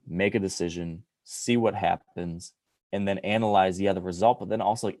make a decision, see what happens, and then analyze the result, but then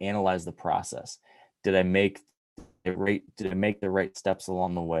also like analyze the process. Did I make the right steps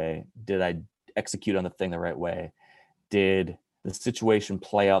along the way? Did I execute on the thing the right way? Did the situation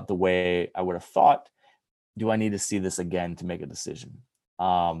play out the way I would have thought? Do I need to see this again to make a decision?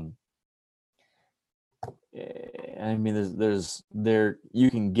 I mean, there's you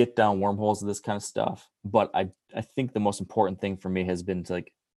can get down wormholes of this kind of stuff, but I think the most important thing for me has been to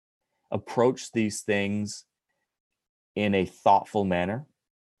like approach these things in a thoughtful manner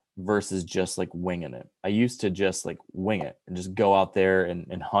versus just like winging it. I used to just like wing it and just go out there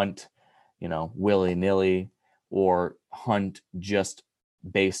and hunt, willy-nilly, or hunt just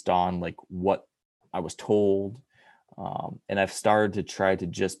based on like what I was told. And I've started to try to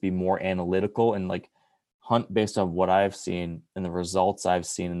just be more analytical and like hunt based on what I've seen and the results I've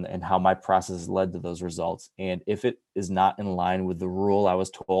seen and how my process has led to those results. And if it is not in line with the rule I was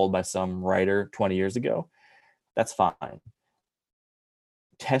told by some writer 20 years ago, that's fine.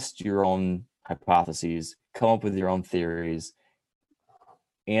 Test your own hypotheses, come up with your own theories,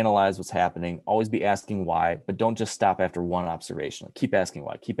 analyze what's happening, always be asking why, but don't just stop after one observation. Keep asking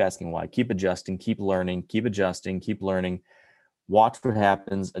why, keep adjusting, keep learning, keep adjusting, keep learning. Watch what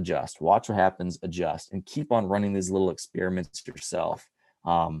happens, adjust, watch what happens, adjust, and keep on running these little experiments yourself.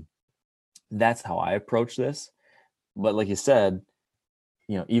 That's how I approach this. But like you said,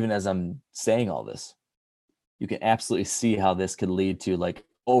 even as I'm saying all this, you can absolutely see how this could lead to like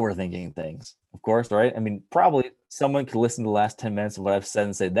overthinking things, of course, right? I mean, probably someone could listen to the last 10 minutes of what I've said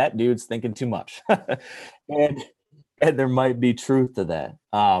and say, that dude's thinking too much. and there might be truth to that,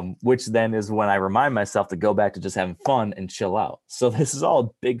 which then is when I remind myself to go back to just having fun and chill out. So this is all a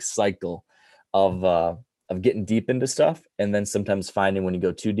big cycle of getting deep into stuff, and then sometimes finding when you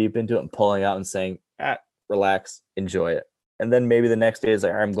go too deep into it and pulling out and saying, relax, enjoy it. And then maybe the next day is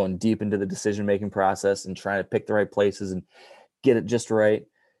like, I'm going deep into the decision-making process and trying to pick the right places and get it just right.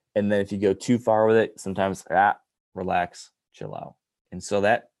 And then if you go too far with it, sometimes relax, chill out. And so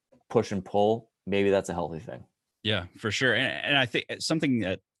that push and pull, maybe that's a healthy thing. Yeah, for sure. And I think something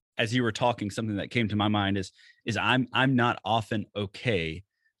that, as you were talking, something that came to my mind is I'm not often okay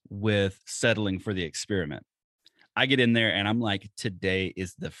with settling for the experiment. I get in there and I'm like, today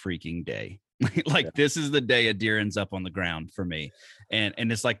is the freaking day. This is the day a deer ends up on the ground for me. And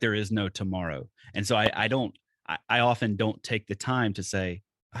it's like there is no tomorrow. And so I often don't take the time to say,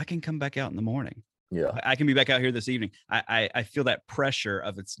 I can come back out in the morning. Yeah. I can be back out here this evening. I feel that pressure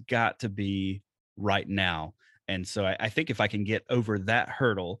of it's got to be right now. And so I think if I can get over that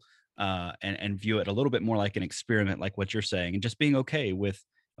hurdle and view it a little bit more like an experiment, like what you're saying, and just being okay with,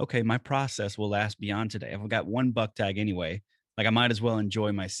 okay, my process will last beyond today. I've got one buck tag anyway. Like I might as well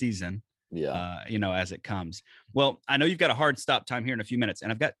enjoy my season. Yeah. As it comes. Well, I know you've got a hard stop time here in a few minutes,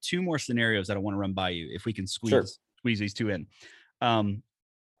 and I've got two more scenarios that I want to run by you if we can squeeze these two in.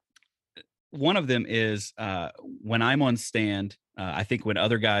 One of them is when I'm on stand, I think when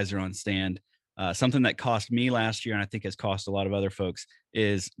other guys are on stand, something that cost me last year, and I think has cost a lot of other folks,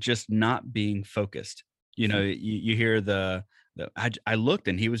 is just not being focused. You hear I looked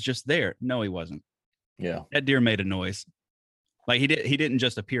and he was just there. No, he wasn't. Yeah. That deer made a noise. Like he didn't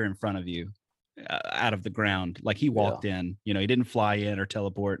just appear in front of you out of the ground. Like he walked in, he didn't fly in or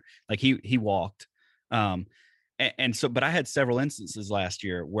teleport. Like he walked. And so, but I had several instances last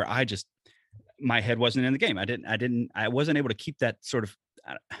year where my head wasn't in the game. I wasn't able to keep that sort of,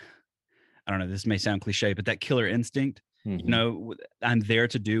 I don't know, this may sound cliche, but that killer instinct. Mm-hmm. I'm there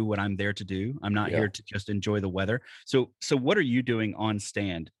to do what I'm there to do. I'm not here to just enjoy the weather. So what are you doing on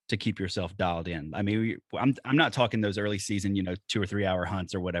stand to keep yourself dialed in? I mean, I'm not talking those early season, 2 or 3 hour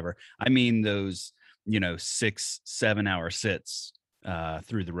hunts or whatever. I mean, those, 6-7 hour sits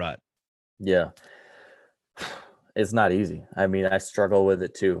through the rut. Yeah. It's not easy. I mean, I struggle with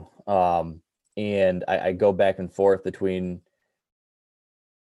it too. And I go back and forth between,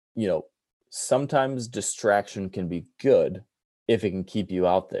 sometimes distraction can be good if it can keep you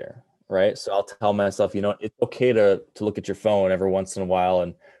out there, right? So I'll tell myself, it's okay to look at your phone every once in a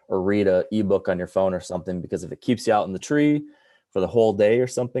while or read an ebook on your phone or something, because if it keeps you out in the tree for the whole day or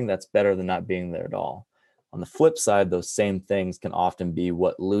something, that's better than not being there at all. On the flip side, those same things can often be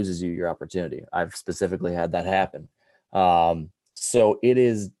what loses you your opportunity. I've specifically had that happen. So it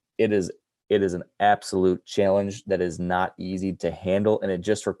is an absolute challenge that is not easy to handle, and it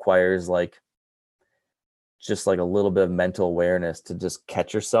just requires like a little bit of mental awareness to just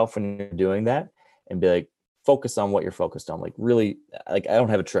catch yourself when you're doing that and be like, focus on what you're focused on. Like really, like I don't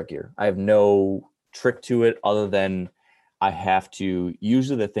have a trick here. I have no trick to it other than I have to,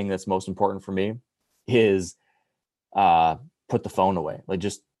 usually the thing that's most important for me is put the phone away. Like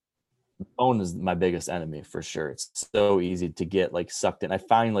just the phone is my biggest enemy for sure. It's so easy to get like sucked in. I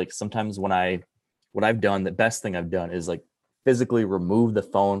find like sometimes what I've done, the best thing I've done is like physically remove the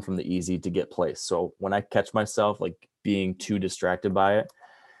phone from the easy to get place. So when I catch myself like being too distracted by it,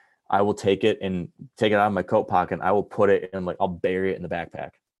 I will take it out of my coat pocket. And I will put it in, like, I'll bury it in the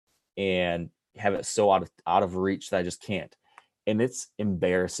backpack and have it so out of reach that I just can't. And it's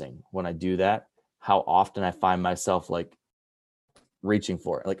embarrassing when I do that, how often I find myself like reaching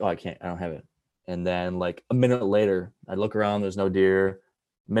for it. Like, oh, I don't have it. And then like a minute later, I look around, there's no deer.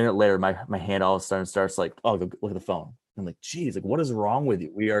 A minute later, my hand all of a sudden starts like, oh, look at the phone. I'm like, geez, like what is wrong with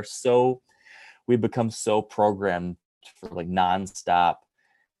you? We've become so programmed for like nonstop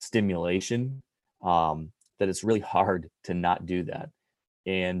stimulation that it's really hard to not do that.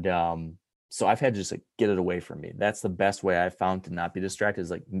 And so I've had to just like get it away from me. That's the best way I've found to not be distracted, is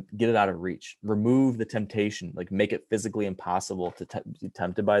like get it out of reach, remove the temptation, like make it physically impossible to be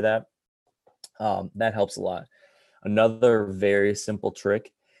tempted by that. That helps a lot. Another very simple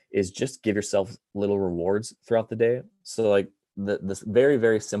trick is just give yourself little rewards throughout the day. So like this very,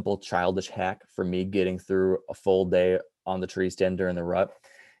 very simple childish hack for me getting through a full day on the tree stand during the rut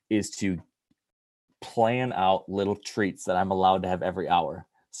is to plan out little treats that I'm allowed to have every hour.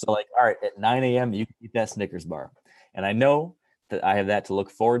 So like, all right, at 9 a.m., you can eat that Snickers bar. And I know that I have that to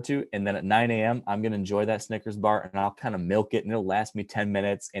look forward to. And then at 9 a.m., I'm going to enjoy that Snickers bar and I'll kind of milk it and it'll last me 10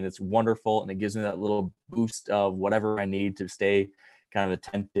 minutes and it's wonderful. And it gives me that little boost of whatever I need to stay kind of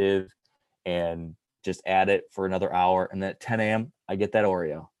attentive and just add it for another hour. And then at 10 a.m., I get that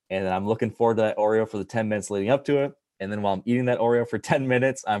Oreo. And then I'm looking forward to that Oreo for the 10 minutes leading up to it. And then while I'm eating that Oreo for 10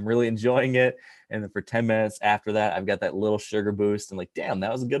 minutes, I'm really enjoying it. And then for 10 minutes after that, I've got that little sugar boost. I'm like, damn,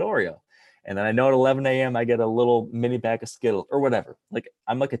 that was a good Oreo. And then I know at 11 a.m., I get a little mini pack of Skittles or whatever. Like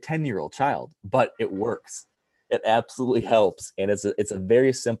I'm like a 10-year-old child, but it works. It absolutely helps. And it's a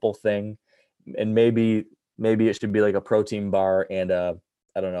very simple thing. And maybe it should be like a protein bar and I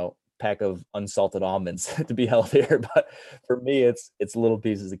don't know, pack of unsalted almonds to be healthier. But for me, it's little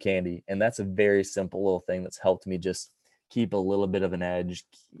pieces of candy. And that's a very simple little thing that's helped me just keep a little bit of an edge,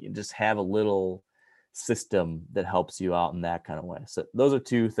 just have a little system that helps you out in that kind of way. So those are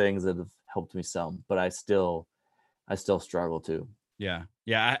two things that have helped me some, but I still struggle too. Yeah.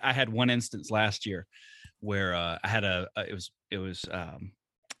 I had one instance last year where I had it was I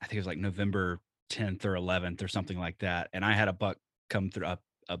think it was like November 10th or 11th or something like that. And I had a buck come through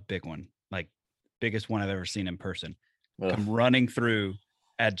a big one, like biggest one I've ever seen in person, come running through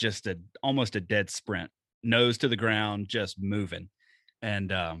at just almost a dead sprint, nose to the ground, just moving.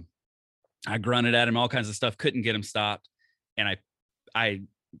 And I grunted at him, all kinds of stuff, couldn't get him stopped. And I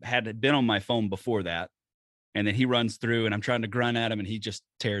had been on my phone before that. And then he runs through and I'm trying to grunt at him and he just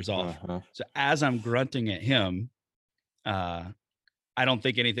tears off. So as I'm grunting at him, I don't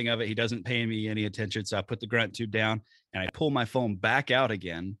think anything of it. He doesn't pay me any attention. So I put the grunt tube down and I pull my phone back out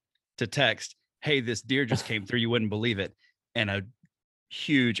again to text, hey, this deer just came through. You wouldn't believe it. And a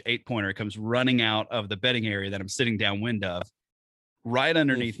huge 8-pointer comes running out of the bedding area that I'm sitting downwind of, right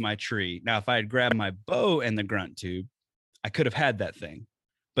underneath my tree. Now, if I had grabbed my bow and the grunt tube, I could have had that thing.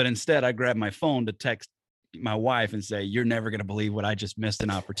 But instead, I grabbed my phone to text my wife and say, you're never going to believe what I just missed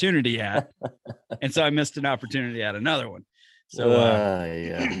an opportunity at. And so I missed an opportunity at another one. So,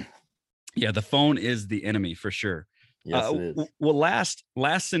 yeah, the phone is the enemy for sure. Yes, it is. Well, last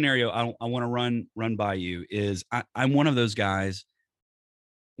scenario I want to run by you is I'm one of those guys,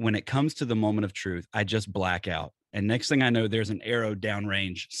 when it comes to the moment of truth, I just black out. And next thing I know, there's an arrow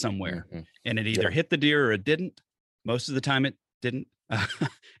downrange somewhere and it either hit the deer or it didn't. Most of the time it didn't, at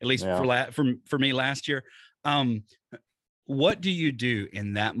least for me last year. What do you do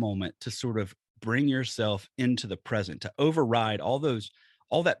in that moment to sort of bring yourself into the present, to override all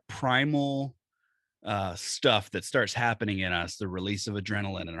that primal stuff that starts happening in us, the release of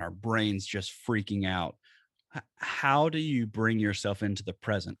adrenaline and our brains just freaking out? How do you bring yourself into the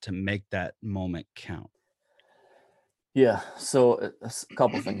present to make that moment count? Yeah. So a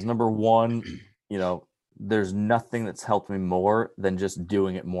couple things. Number one, there's nothing that's helped me more than just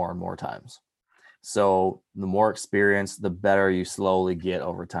doing it more and more times. So the more experience, the better you slowly get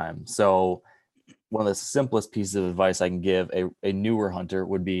over time. So one of the simplest pieces of advice I can give a newer hunter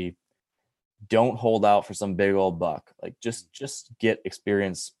would be, don't hold out for some big old buck. Like just get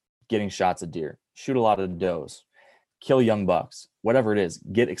experience getting shots at deer, shoot a lot of does, kill young bucks, whatever it is,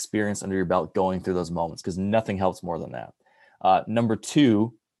 get experience under your belt going through those moments, because nothing helps more than that. Number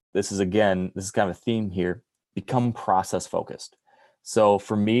two, this is kind of a theme here, become process focused. So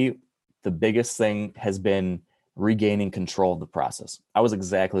for me, the biggest thing has been regaining control of the process. I was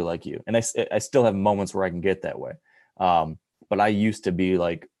exactly like you. And I still have moments where I can get that way. But I used to be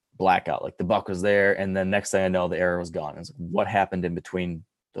like blackout, like the buck was there, and then next thing I know, the arrow was gone. It's like, what happened in between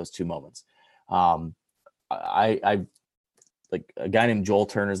those two moments? I like a guy named Joel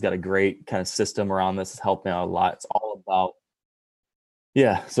Turner's got a great kind of system around this. It's helped me out a lot. It's all about,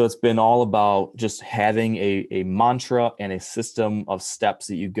 so it's been all about just having a mantra and a system of steps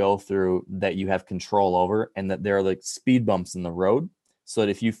that you go through that you have control over, and that there are like speed bumps in the road, so that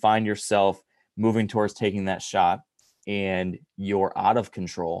if you find yourself moving towards taking that shot and you're out of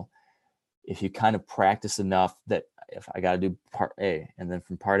control, if you kind of practice enough that if I got to do part A, and then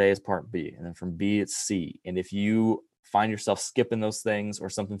from part A is part B, and then from B it's C, and if you find yourself skipping those things or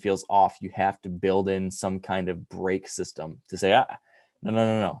something feels off, you have to build in some kind of brake system to say,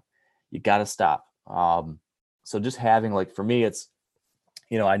 no, you got to stop. So just having, like, for me, it's,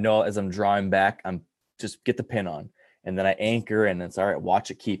 I know as I'm drawing back, I'm just get the pin on, and then I anchor, and it's all right,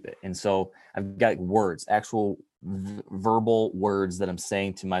 watch it, keep it. And so I've got words, actual verbal words that I'm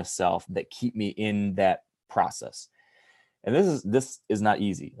saying to myself that keep me in that process. And this is not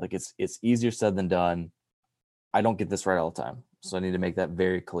easy. Like it's easier said than done. I don't get this right all the time, so I need to make that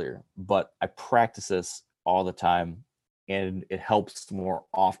very clear. But I practice this all the time, and it helps more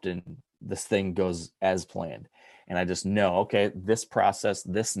often. This thing goes as planned, and I just know, okay, this process,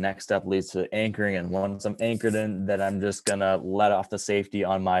 this next step leads to anchoring, and once I'm anchored in, that I'm just gonna let off the safety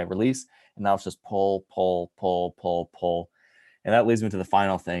on my release, and now it's just pull, and that leads me to the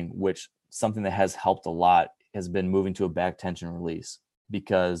final thing, which something that has helped a lot has been moving to a back tension release,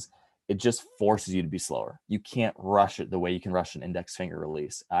 because it just forces you to be slower. You can't rush it the way you can rush an index finger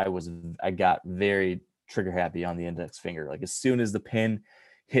release. I got very trigger happy on the index finger. Like as soon as the pin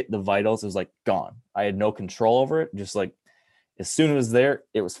hit the vitals, it was like gone. I had no control over it. Just like as soon as it was there,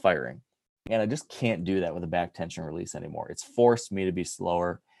 it was firing. And I just can't do that with a back tension release anymore. It's forced me to be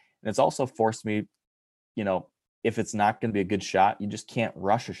slower. And it's also forced me, if it's not going to be a good shot, you just can't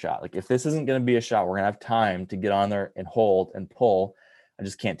rush a shot. Like if this isn't going to be a shot, we're going to have time to get on there and hold and pull. I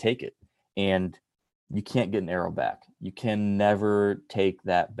just can't take it. And you can't get an arrow back. You can never take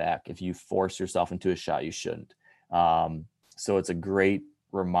that back if you force yourself into a shot you shouldn't. So it's a great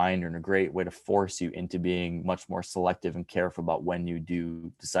reminder and a great way to force you into being much more selective and careful about when you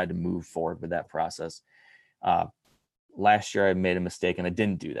do decide to move forward with that process. Last year I made a mistake and I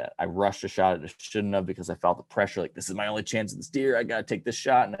didn't do that. I rushed a shot that I shouldn't have, because I felt the pressure, like this is my only chance at this deer. I got to take this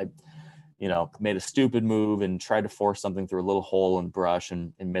shot. And I made a stupid move and tried to force something through a little hole in brush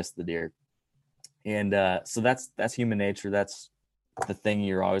and missed the deer. And so that's human nature. That's the thing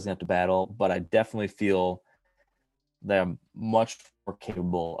you're always gonna have to battle. But I definitely feel that I'm much more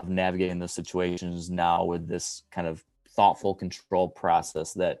capable of navigating those situations now with this kind of thoughtful, controlled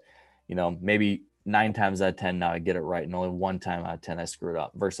process that, maybe 9 times out of 10 now I get it right, and only 1 time out of 10 I screw it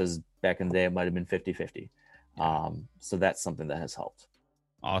up, versus back in the day it might have been 50-50. So that's something that has helped.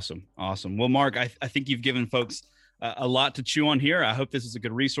 Awesome. Well, Mark, I think you've given folks a lot to chew on here. I hope this is a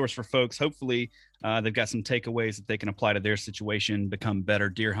good resource for folks. Hopefully they've got some takeaways that they can apply to their situation, become better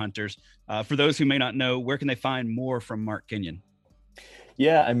deer hunters. For those who may not know, where can they find more from Mark Kenyon?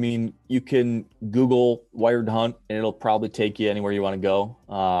 Yeah, I mean, you can Google Wired Hunt and it'll probably take you anywhere you want to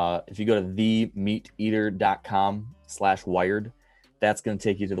go. If you go to themeateater.com/wired, that's going to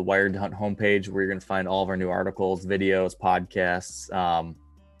take you to the Wired Hunt homepage, where you're going to find all of our new articles, videos, podcasts. You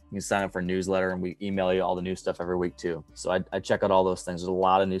can sign up for a newsletter, and we email you all the new stuff every week too. So I check out all those things. There's a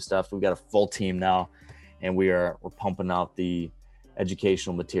lot of new stuff. We've got a full team now, and we're pumping out the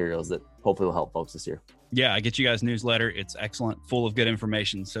educational materials that hopefully will help folks this year. Yeah, I get you guys' newsletter. It's excellent, full of good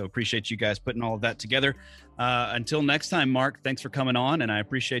information. So appreciate you guys putting all of that together. Until next time, Mark, thanks for coming on, and I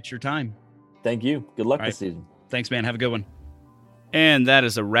appreciate your time. Thank you. Good luck this season. Thanks, man. Have a good one. And that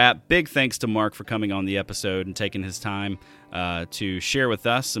is a wrap. Big thanks to Mark for coming on the episode and taking his time to share with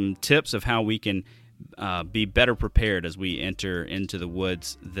us some tips of how we can be better prepared as we enter into the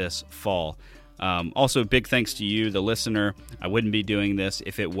woods this fall. Also, big thanks to you, the listener. I wouldn't be doing this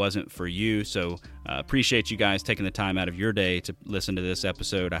if it wasn't for you. So appreciate you guys taking the time out of your day to listen to this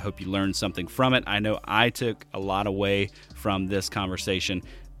episode. I hope you learned something from it. I know I took a lot away from this conversation.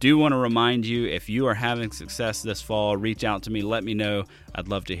 Do want to remind you, if you are having success this fall, reach out to me. Let me know. I'd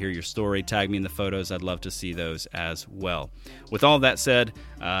love to hear your story. Tag me in the photos. I'd love to see those as well. With all that said,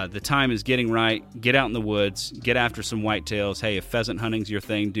 the time is getting right. Get out in the woods. Get after some whitetails. Hey, if pheasant hunting's your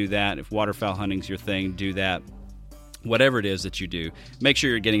thing, do that. If waterfowl hunting's your thing, do that. Whatever it is that you do, make sure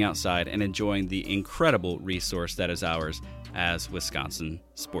you're getting outside and enjoying the incredible resource that is ours as Wisconsin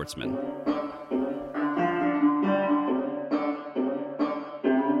sportsmen.